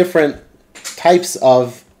different types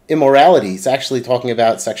of immorality. It's actually talking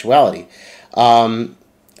about sexuality.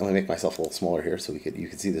 Let me make myself a little smaller here so you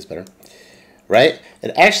can see this better. Right?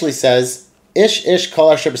 It actually says, Ish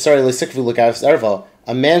kol asher b'sari l'sikvu l'gavs erva,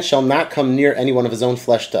 a man shall not come near anyone of his own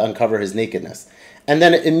flesh to uncover his nakedness. And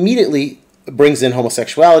then it immediately brings in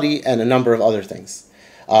homosexuality and a number of other things.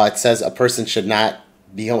 It says a person should not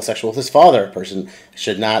be homosexual with his father, a person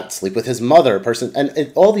should not sleep with his mother,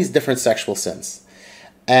 and all these different sexual sins.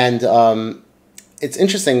 And it's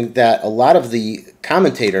interesting that a lot of the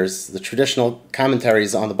commentators, the traditional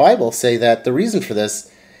commentaries on the Bible, say that the reason for this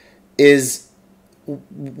is,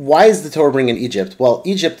 why is the Torah bringing in Egypt? Well,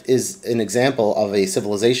 Egypt is an example of a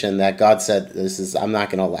civilization that God said, I'm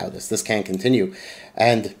not going to allow this. This can't continue.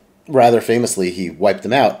 And rather famously, he wiped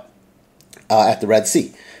them out at the Red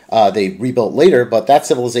Sea. They rebuilt later, but that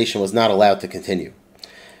civilization was not allowed to continue.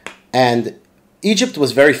 And Egypt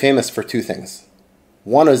was very famous for two things.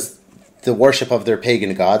 One is the worship of their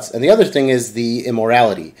pagan gods, and the other thing is the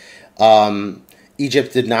immorality.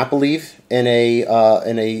 Egypt did not believe in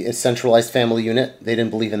a centralized family unit. They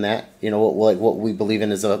didn't believe in that. You know, what we believe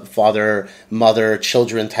in is a father, mother,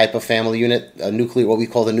 children type of family unit, what we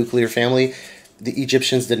call the nuclear family. The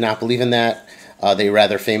Egyptians did not believe in that. They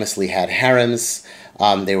rather famously had harems.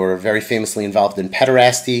 They were very famously involved in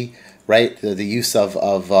pederasty, right? The use of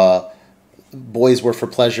boys were for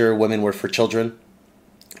pleasure, women were for children,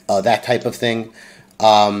 that type of thing.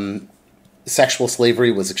 Sexual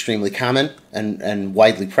slavery was extremely common and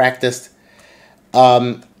widely practiced.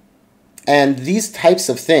 And these types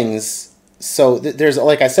of things, so there's,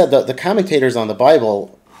 like I said, the commentators on the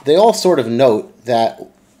Bible, they all sort of note that,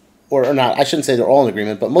 or not, I shouldn't say they're all in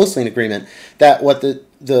agreement, but mostly in agreement, that what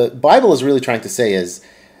the Bible is really trying to say is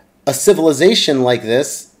a civilization like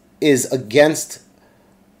this is against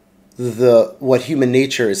what human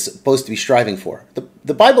nature is supposed to be striving for.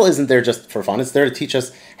 The Bible isn't there just for fun. It's there to teach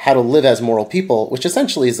us how to live as moral people, which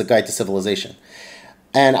essentially is a guide to civilization.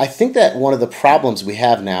 And I think that one of the problems we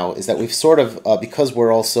have now is that we've sort of, because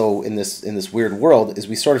we're also in this weird world, is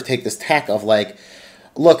we sort of take this tack of like,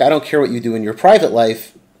 look, I don't care what you do in your private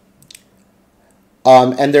life.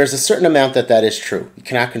 And there's a certain amount that is true. You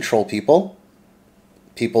cannot control people.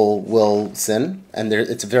 People will sin, and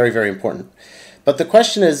it's very, very important. But the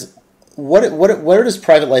question is, where does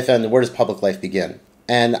private life end and where does public life begin?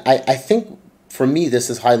 And I think, for me, this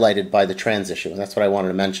is highlighted by the trans issue, and that's what I wanted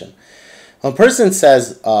to mention. When a person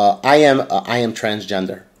says, I am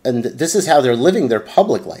transgender, and this is how they're living their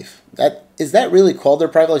public life, is that really called their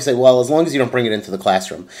private life? Say, well, as long as you don't bring it into the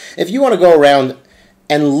classroom. If you want to go around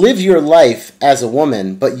and live your life as a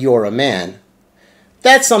woman, but you're a man,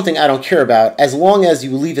 that's something I don't care about, as long as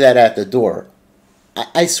you leave that at the door.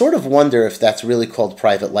 I sort of wonder if that's really called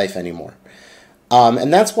private life anymore.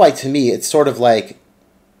 And that's why, to me, it's sort of like,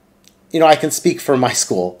 I can speak for my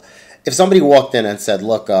school. If somebody walked in and said,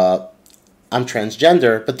 look, I'm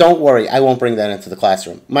transgender, but don't worry, I won't bring that into the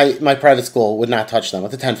classroom. My private school would not touch them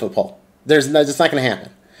with a 10-foot pole. It's not going to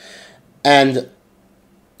happen. And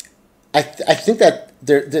I think that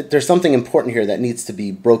there's something important here that needs to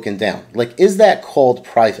be broken down. Like, is that called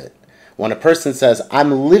private? When a person says,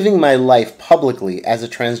 I'm living my life publicly as a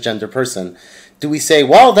transgender person, do we say,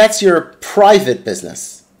 well, that's your private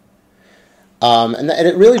business? And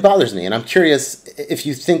it really bothers me. And I'm curious if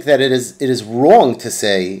you think that it is wrong to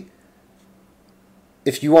say,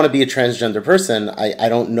 if you want to be a transgender person, I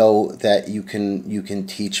don't know that you can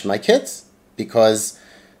teach my kids, because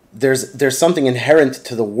there's something inherent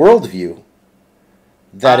to the worldview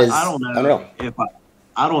that is. I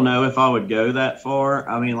don't know if I would go that far.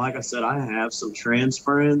 I mean, like I said, I have some trans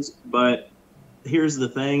friends, but here's the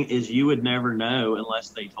thing: is you would never know unless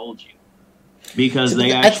they told you, because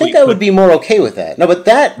they. I think I would be more okay with that. No, but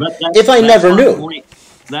if I never knew. Point.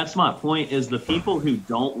 That's my point, is the people who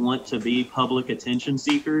don't want to be public attention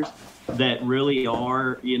seekers, that really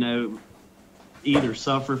are, either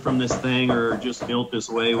suffer from this thing or just built this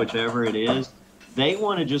way, whichever it is. They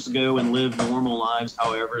want to just go and live normal lives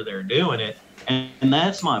however they're doing it. And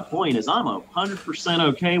that's my point, is I'm 100%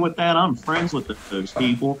 okay with that. I'm friends with those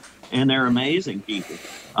people, and they're amazing people.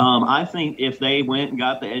 I think if they went and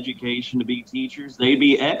got the education to be teachers, they'd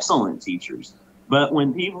be excellent teachers. But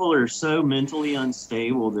when people are so mentally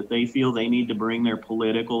unstable that they feel they need to bring their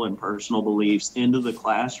political and personal beliefs into the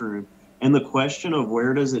classroom, and the question of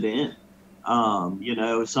where does it end?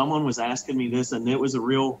 Someone was asking me this, and it was a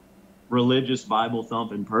real religious Bible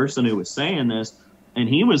thumping person who was saying this, and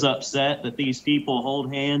he was upset that these people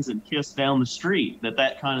hold hands and kiss down the street,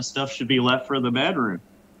 that kind of stuff should be left for the bedroom.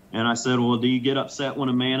 And I said, well, do you get upset when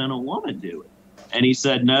a man and a woman do it? And he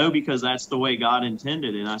said, no, because that's the way God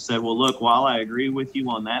intended it. And I said, well, look, while I agree with you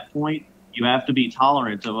on that point, you have to be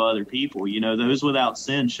tolerant of other people. Those without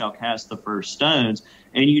sin shall cast the first stones.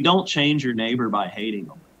 And you don't change your neighbor by hating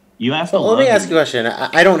them. You have to love them. Let me ask you a question.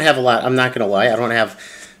 I don't have a lot. I'm not going to lie.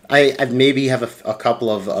 I maybe have a couple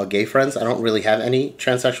of gay friends. I don't really have any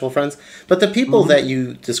transsexual friends. But the people that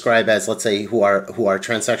you describe as, let's say, who are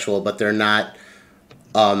transsexual, but they're not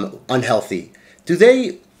unhealthy, do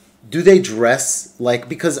they dress like,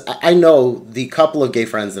 because I know the couple of gay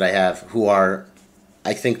friends that I have who are,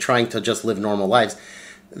 I think, trying to just live normal lives,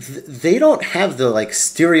 they don't have the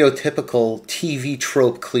stereotypical TV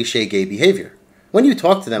trope cliche gay behavior. When you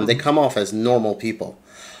talk to them, they come off as normal people.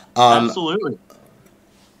 Absolutely.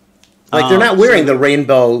 They're not wearing the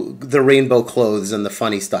rainbow clothes and the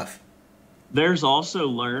funny stuff. There's also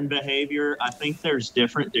learned behavior. I think there's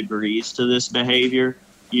different degrees to this behavior.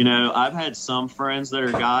 You know, I've had some friends that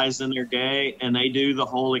are guys and they're gay and they do the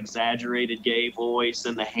whole exaggerated gay voice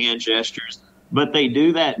and the hand gestures, but they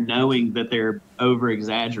do that knowing that they're over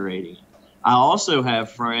exaggerating. I also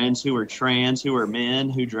have friends who are trans, who are men,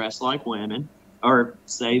 who dress like women or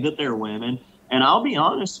say that they're women. And I'll be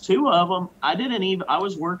honest, two of them, I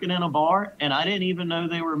was working in a bar and I didn't even know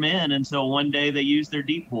they were men until one day they used their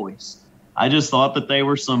deep voice. I just thought that they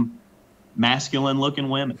were some masculine looking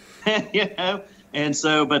women, you know? And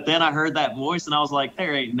so, but then I heard that voice and I was like,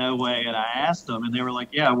 there ain't no way. And I asked them and they were like,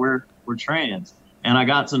 yeah, we're trans. And I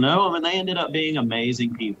got to know them and they ended up being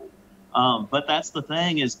amazing people. But that's the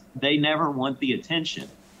thing is they never want the attention.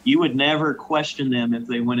 You would never question them if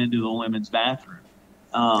they went into the women's bathroom.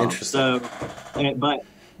 Interesting.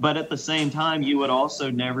 But at the same time, you would also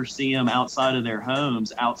never see them outside of their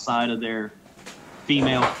homes, outside of their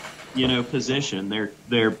female, you know, position,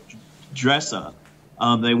 their dress up.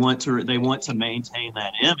 They want to maintain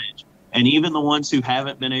that image. And even the ones who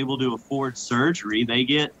haven't been able to afford surgery, they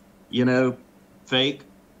get, you know, fake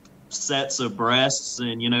sets of breasts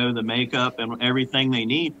and, you know, the makeup and everything they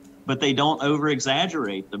need, but they don't over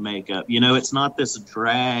exaggerate the makeup. You know, it's not this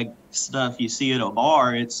drag stuff you see at a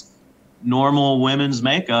bar. It's normal women's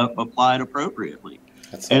makeup applied appropriately.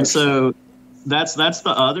 And so that's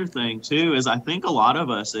the other thing too, is I think a lot of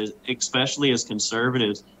us, especially as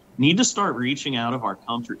conservatives, need to start reaching out of our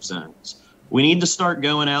comfort zones. We need to start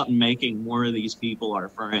going out and making more of these people our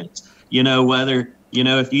friends. You know, whether, you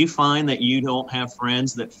know, if you find that you don't have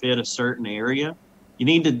friends that fit a certain area, you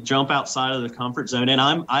need to jump outside of the comfort zone. And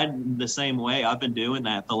I'm the same way. I've been doing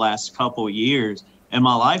that the last couple of years, and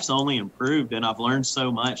my life's only improved, and I've learned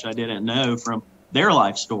so much I didn't know from their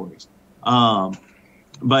life stories.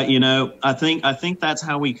 But, you know, I think that's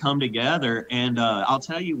how we come together. And I'll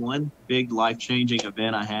tell you one big life-changing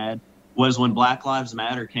event I had was when Black Lives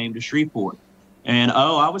Matter came to Shreveport. And,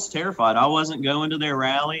 I was terrified. I wasn't going to their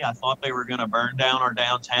rally. I thought they were going to burn down our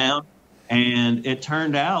downtown. And it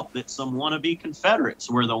turned out that some wannabe Confederates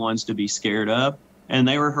were the ones to be scared of. And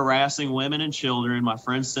they were harassing women and children. My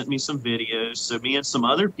friends sent me some videos. So me and some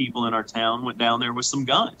other people in our town went down there with some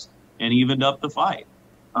guns and evened up the fight.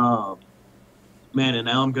 Man, and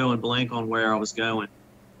now I'm going blank on where I was going.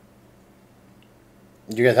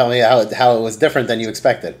 You're going to tell me how it was different than you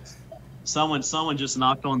expected. Someone just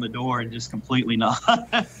knocked on the door and just completely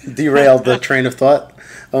derailed the train of thought.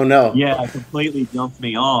 Oh, no. Yeah, it completely jumped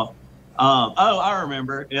me off. I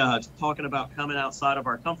remember talking about coming outside of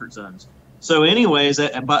our comfort zones. So anyways,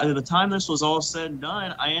 by the time this was all said and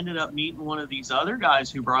done, I ended up meeting one of these other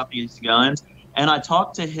guys who brought these guns. And I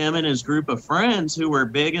talked to him and his group of friends who were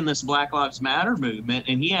big in this Black Lives Matter movement.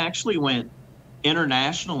 And he actually went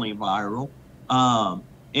internationally viral.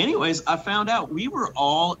 Anyways, I found out we were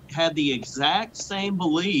all had the exact same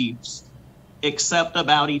beliefs, except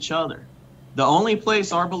about each other. The only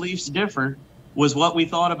place our beliefs differed was what we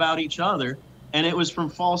thought about each other. And it was from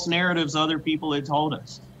false narratives other people had told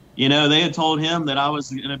us. You know, they had told him that I was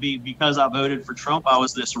going to be, because I voted for Trump, I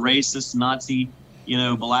was this racist, Nazi, you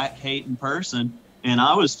know, black hating person. And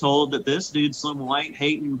I was told that this dude, some white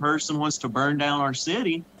hating person, wants to burn down our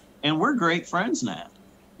city. And we're great friends now,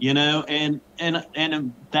 you know, and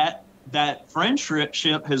that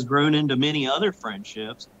friendship has grown into many other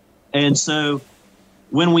friendships. And so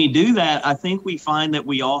when we do that, I think we find that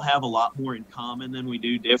we all have a lot more in common than we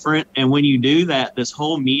do different. And when you do that, this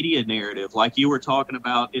whole media narrative, like you were talking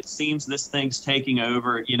about, it seems this thing's taking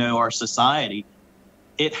over, you know, our society.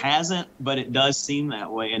 It hasn't, but it does seem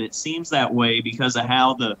that way. And it seems that way because of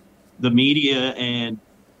how the media and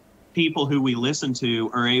people who we listen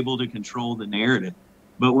to are able to control the narrative.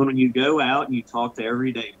 But when you go out and you talk to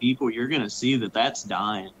everyday people, you're going to see that that's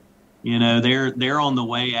dying. You know, they're on the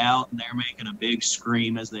way out and they're making a big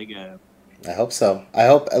scream as they go. I hope so.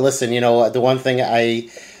 Listen, you know, the one thing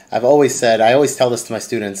I've always said, I always tell this to my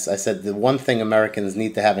students, I said the one thing Americans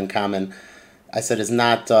need to have in common, I said, is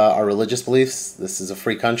not our religious beliefs. This is a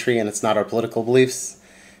free country, and it's not our political beliefs.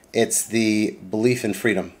 It's the belief in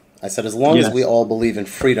freedom. I said, as long as we all believe in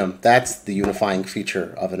freedom, that's the unifying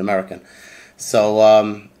feature of an American.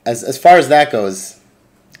 So as far as that goes,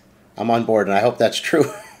 I'm on board, and I hope that's true.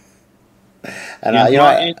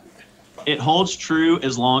 And it holds true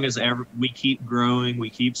as long as we keep growing, we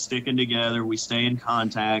keep sticking together, we stay in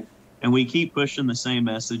contact, and we keep pushing the same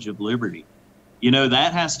message of liberty. You know,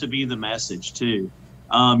 that has to be the message too.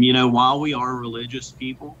 You know, while we are religious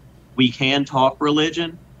people, we can talk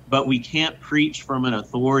religion, but we can't preach from an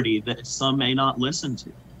authority that some may not listen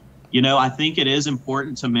to. You know, I think it is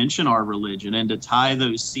important to mention our religion and to tie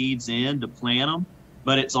those seeds in, to plant them,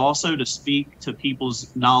 but it's also to speak to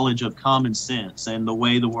people's knowledge of common sense and the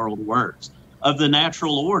way the world works, of the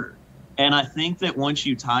natural order. And I think that once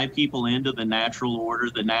you tie people into the natural order,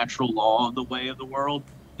 the natural law of the way of the world,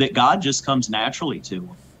 that God just comes naturally to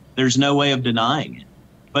them. There's no way of denying it.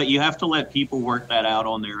 But you have to let people work that out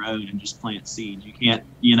on their own and just plant seeds. You can't,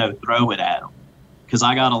 throw it at them. Because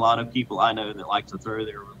I got a lot of people I know that like to throw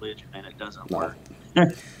their religion, and it doesn't work.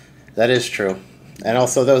 That is true. And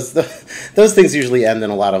also, those things usually end in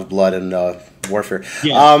a lot of blood and warfare.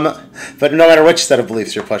 Yeah. But no matter which set of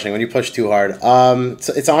beliefs you're pushing, when you push too hard,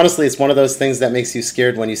 so it's one of those things that makes you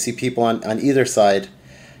scared when you see people on either side.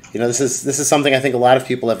 This is something I think a lot of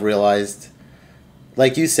people have realized.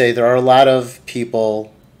 Like you say, there are a lot of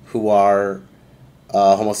people who are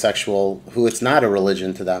homosexual who it's not a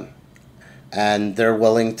religion to them, and they're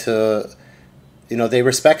willing to, they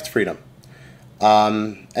respect freedom.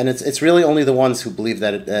 And it's really only the ones who believe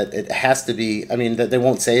that it has to be. I mean, that they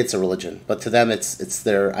won't say it's a religion, but to them it's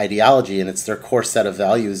their ideology and it's their core set of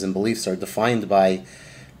values and beliefs are defined by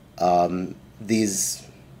these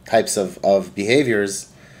types of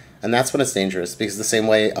behaviors, and that's when it's dangerous. Because the same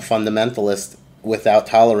way a fundamentalist without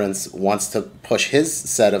tolerance wants to push his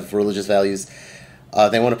set of religious values,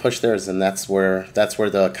 they want to push theirs, and that's where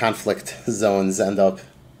the conflict zones end up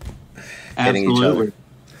hitting each other.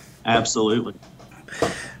 Absolutely.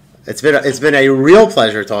 It's been a real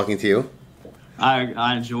pleasure talking to you.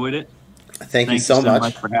 I enjoyed it. Thank you so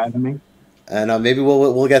much for having me. And maybe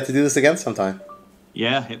we'll get to do this again sometime.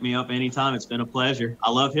 Yeah, hit me up anytime. It's been a pleasure. I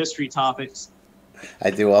love history topics.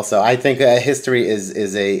 I do also. I think history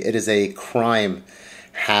is a crime.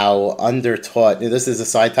 How undertaught. This is a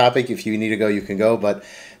side topic. If you need to go, you can go. But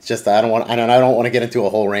it's just I don't want to get into a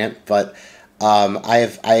whole rant. But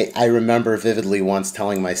I remember vividly once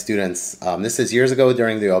telling my students, this is years ago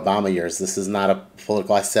during the Obama years. This is not a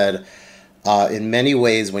political. I said, in many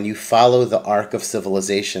ways, when you follow the arc of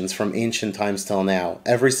civilizations from ancient times till now,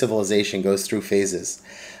 every civilization goes through phases.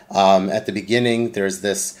 At the beginning, there's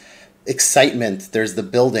this excitement, there's the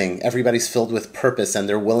building, everybody's filled with purpose and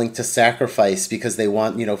they're willing to sacrifice because they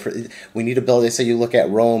want, we need to build. They say, you look at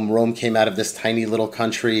Rome came out of this tiny little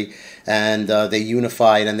country and they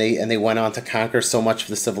unified and they went on to conquer so much of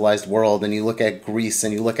the civilized world. And you look at Greece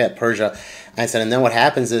and you look at Persia. I said, and then what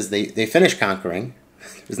happens is they finish conquering.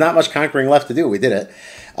 There's not much conquering left to do. We did it.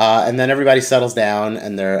 And then everybody settles down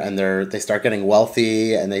and they start getting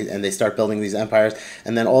wealthy and they start building these empires.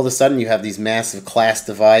 And then all of a sudden you have these massive class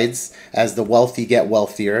divides as the wealthy get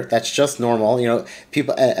wealthier. That's just normal.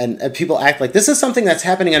 People and people act like this is something that's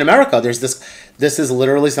happening in America. This is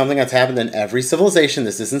literally something that's happened in every civilization.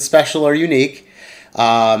 This isn't special or unique.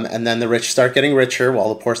 And then the rich start getting richer while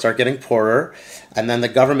the poor start getting poorer. And then the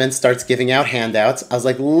government starts giving out handouts. I was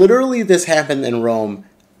like, literally this happened in Rome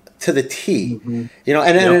to the T, and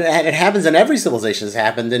it happens in every civilization. It's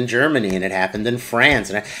happened in Germany and it happened in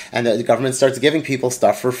France, and the government starts giving people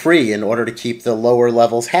stuff for free in order to keep the lower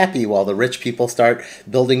levels happy, while the rich people start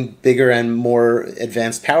building bigger and more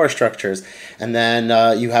advanced power structures. And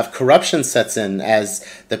then you have corruption sets in as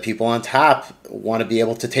the people on top want to be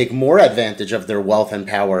able to take more advantage of their wealth and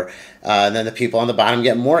power. And then the people on the bottom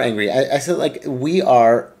get more angry. I said, like, we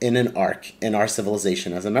are in an arc in our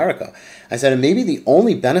civilization as America. I said, and maybe the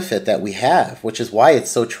only benefit that we have, which is why it's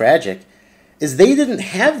so tragic, is they didn't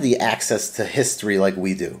have the access to history like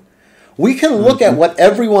we do. We can look at what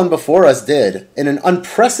everyone before us did in an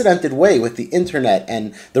unprecedented way with the internet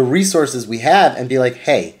and the resources we have and be like,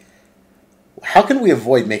 hey, how can we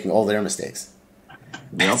avoid making all their mistakes?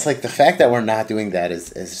 Yep. It's like the fact that we're not doing that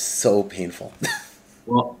is so painful.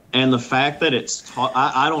 Well, and the fact that it's taught,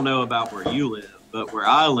 I don't know about where you live, but where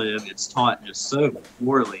I live, it's taught just so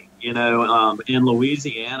poorly. In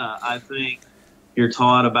Louisiana, I think you're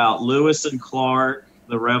taught about Lewis and Clark,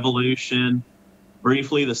 the Revolution,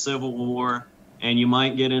 briefly the Civil War, and you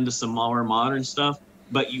might get into some more modern stuff,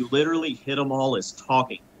 but you literally hit them all as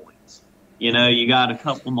talking points. You got a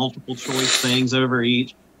couple multiple choice things over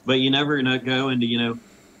each, but you never go into,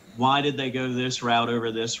 why did they go this route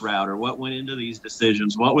over this route, or what went into these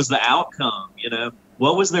decisions? What was the outcome?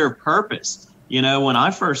 What was their purpose? When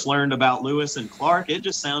I first learned about Lewis and Clark, it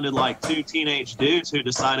just sounded like two teenage dudes who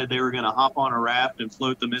decided they were going to hop on a raft and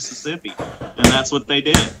float the Mississippi. And that's what they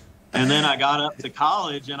did. And then I got up to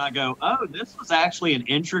college and I go, oh, this was actually an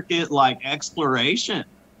intricate, exploration.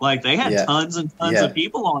 They had tons and tons of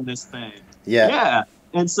people on this thing. Yeah.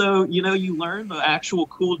 And so, you learn the actual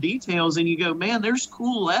cool details and you go, man, there's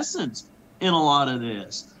cool lessons in a lot of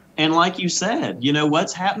this. And like you said,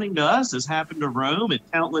 what's happening to us has happened to Rome and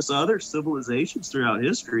countless other civilizations throughout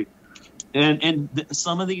history. And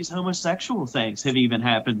some of these homosexual things have even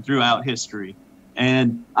happened throughout history.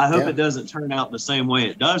 And I hope Yeah. it doesn't turn out the same way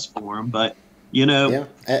it does for them. But, you know, Yeah,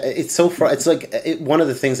 it's so far. It's like one of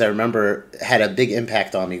the things I remember had a big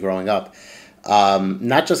impact on me growing up.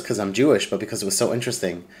 Not just because I'm Jewish, but because it was so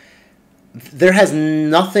interesting.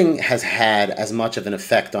 Nothing has had as much of an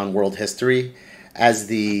effect on world history as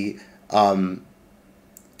the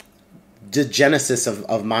genesis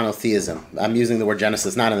of monotheism. I'm using the word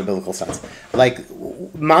genesis not in the biblical sense. Like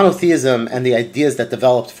monotheism and the ideas that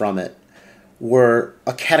developed from it were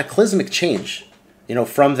a cataclysmic change. You know,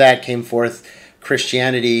 from that came forth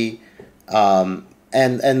Christianity,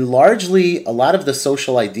 and largely a lot of the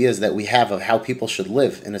social ideas that we have of how people should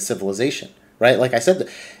live in a civilization. Right, like I said,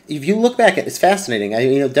 if you look back at it's fascinating.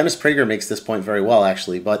 Dennis Prager makes this point very well,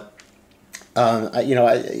 actually. But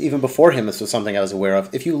even before him, this was something I was aware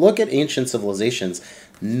of. If you look at ancient civilizations,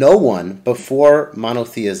 no one before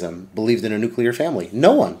monotheism believed in a nuclear family.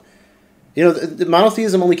 No one. The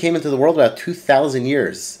monotheism only came into the world about 2,000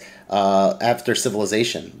 years after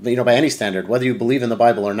civilization. By any standard, whether you believe in the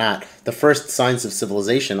Bible or not, the first signs of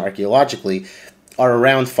civilization archaeologically are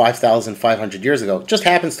around 5,500 years ago. It just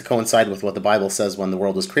happens to coincide with what the Bible says when the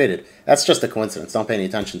world was created. That's just a coincidence. Don't pay any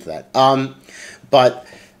attention to that. But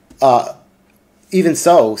even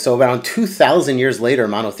so around 2,000 years later,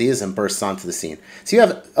 monotheism bursts onto the scene. So you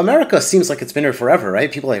have America seems like it's been here forever,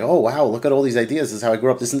 right? People are like, oh, wow, look at all these ideas. This is how I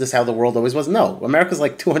grew up. Isn't this how the world always was? No, America's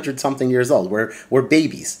like 200-something years old. We're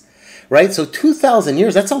babies, right? So 2,000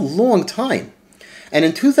 years, that's a long time. And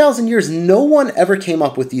in 2,000 years, no one ever came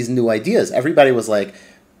up with these new ideas. Everybody was like,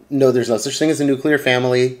 no, there's no such thing as a nuclear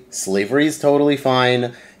family. Slavery is totally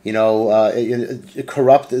fine. The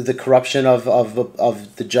corruption of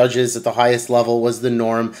the judges at the highest level was the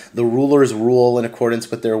norm. The rulers rule in accordance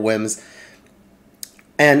with their whims.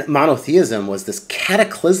 And monotheism was this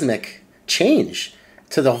cataclysmic change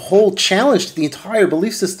to the whole challenge to the entire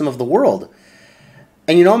belief system of the world.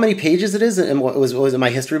 And you know how many pages it is? And what was in my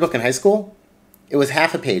history book in high school? It was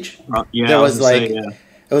half a page. Yeah, it was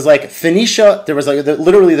like Phoenicia. There was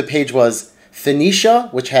literally the page was Phoenicia,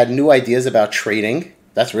 which had new ideas about trading.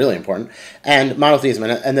 That's really important. And monotheism.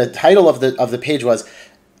 And the title of the page was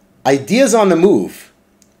Ideas on the Move.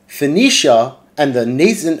 Phoenicia and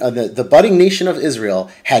the budding nation of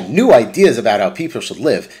Israel had new ideas about how people should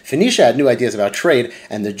live. Phoenicia had new ideas about trade,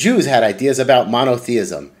 and the Jews had ideas about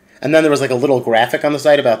monotheism. And then there was like a little graphic on the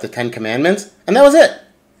side about the 10 Commandments, and that was it.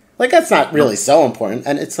 Like, that's not really so important.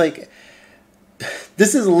 And it's like,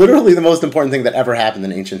 this is literally the most important thing that ever happened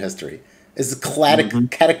in ancient history. It's a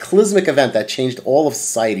cataclysmic event that changed all of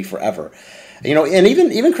society forever. And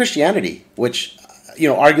even Christianity, which,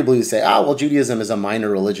 arguably you say, Judaism is a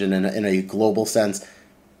minor religion in a global sense.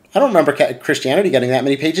 I don't remember Christianity getting that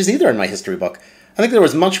many pages either in my history book. I think there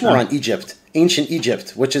was much more on Egypt, ancient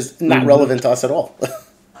Egypt, which is not relevant to us at all.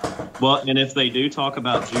 Well, and if they do talk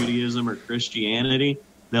about Judaism or Christianity,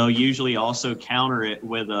 they'll usually also counter it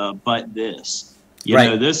with a "but this."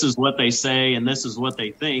 This is what they say and this is what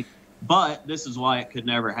they think, but this is why it could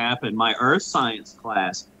never happen. My earth science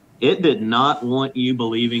class, it did not want you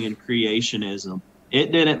believing in creationism.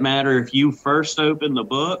 It didn't matter if you first opened the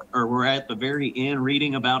book or were at the very end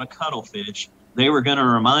reading about a cuttlefish. They were going to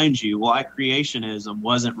remind you why creationism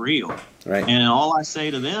wasn't real. Right. And all I say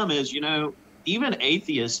to them is, even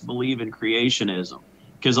atheists believe in creationism,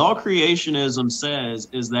 because all creationism says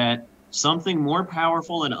is that something more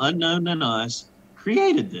powerful and unknown than us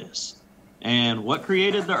created this. And what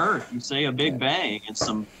created the earth? You say a big bang and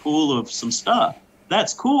some pool of some stuff.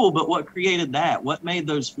 That's cool, but what created that? What made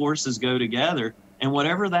those forces go together? And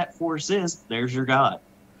whatever that force is, there's your God.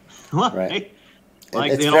 Right.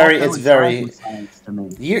 It's very to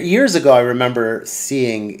me. Years ago, I remember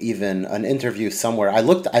seeing even an interview somewhere. I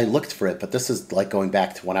looked for it, but this is like going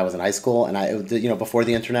back to when I was in high school and before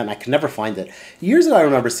the internet, and I could never find it. Years ago, I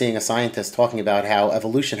remember seeing a scientist talking about how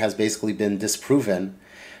evolution has basically been disproven,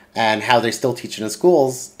 and how they still teach it in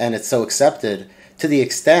schools, and it's so accepted to the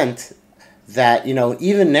extent that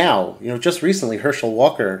even now, just recently, Herschel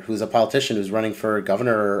Walker, who's a politician who's running for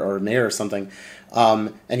governor or mayor or something.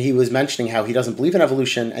 And he was mentioning how he doesn't believe in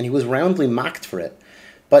evolution, and he was roundly mocked for it.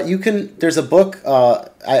 But there's a book,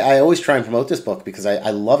 I always try and promote this book because I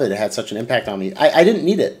love it. It had such an impact on me. I didn't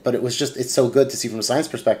need it, but it's so good to see from a science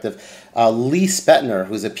perspective. Lee Spetner,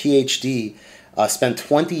 who's a PhD, spent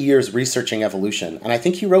 20 years researching evolution. And I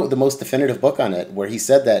think he wrote the most definitive book on it, where he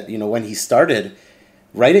said that, when he started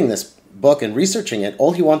writing this book and researching it,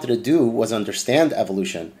 all he wanted to do was understand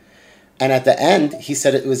evolution. And at the end, he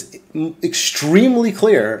said it was extremely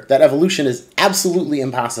clear that evolution is absolutely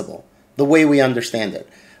impossible, the way we understand it.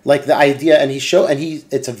 Like the idea,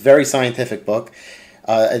 it's a very scientific book.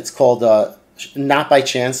 It's called not by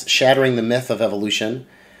chance, shattering the myth of evolution.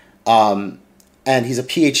 And he's a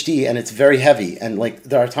PhD, and it's very heavy. And like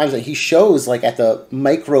there are times that he shows like at the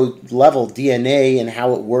micro level DNA and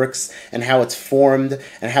how it works and how it's formed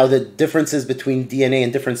and how the differences between DNA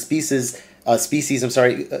and different species,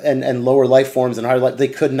 and lower life forms and higher life, they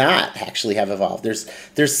could not actually have evolved.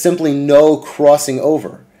 There's simply no crossing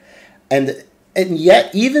over, and yet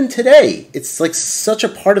even today it's like such a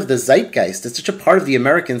part of the zeitgeist. It's such a part of the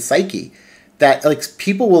American psyche that like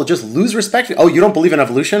people will just lose respect. Oh, you don't believe in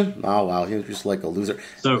evolution? Oh wow, you're just like a loser.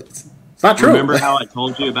 So it's not true. Remember how I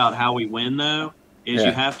told you about how we win though? Is Yeah.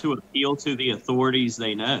 you have to appeal to the authorities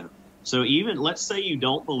they know. So even let's say you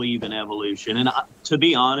don't believe in evolution, and to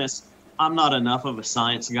be honest, I'm not enough of a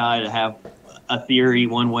science guy to have a theory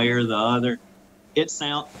one way or the other.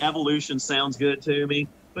 Evolution sounds good to me,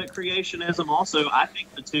 but creationism also, I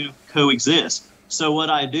think the two coexist. So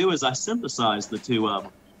what I do is I synthesize the two of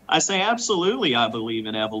them. I say, absolutely, I believe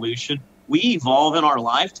in evolution. We evolve in our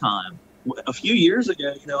lifetime. A few years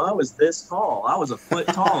ago, I was this tall. I was a foot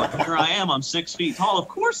tall. And here I am. I'm 6 feet tall. Of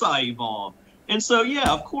course I evolved. And so,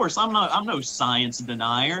 yeah, of course, I'm no science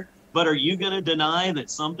denier. But are you going to deny that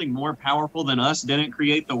something more powerful than us didn't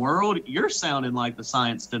create the world? You're sounding like the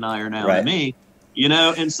science denier now Right. to me.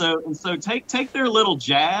 And so take their little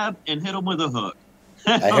jab and hit them with a hook.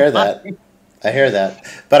 I hear that.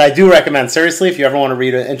 But I do recommend, seriously, if you ever want to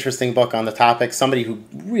read an interesting book on the topic, somebody who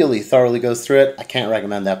really thoroughly goes through it, I can't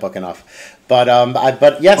recommend that book enough. But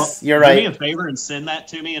yes, you're right. Do me a favor and send that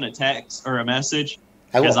to me in a text or a message,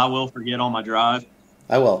 I will. because I will forget on my drive.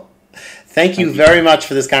 I will. Thank you very much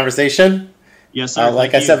for this conversation. Yes, sir.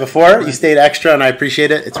 Like I Thank said you. before, you stayed extra, and I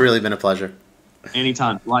appreciate it. It's really been a pleasure.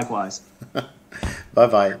 Anytime. Likewise.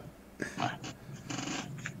 Bye-bye. Bye.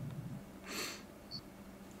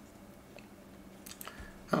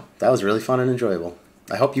 Oh, that was really fun and enjoyable.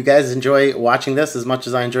 I hope you guys enjoy watching this as much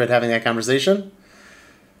as I enjoyed having that conversation.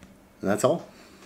 And that's all.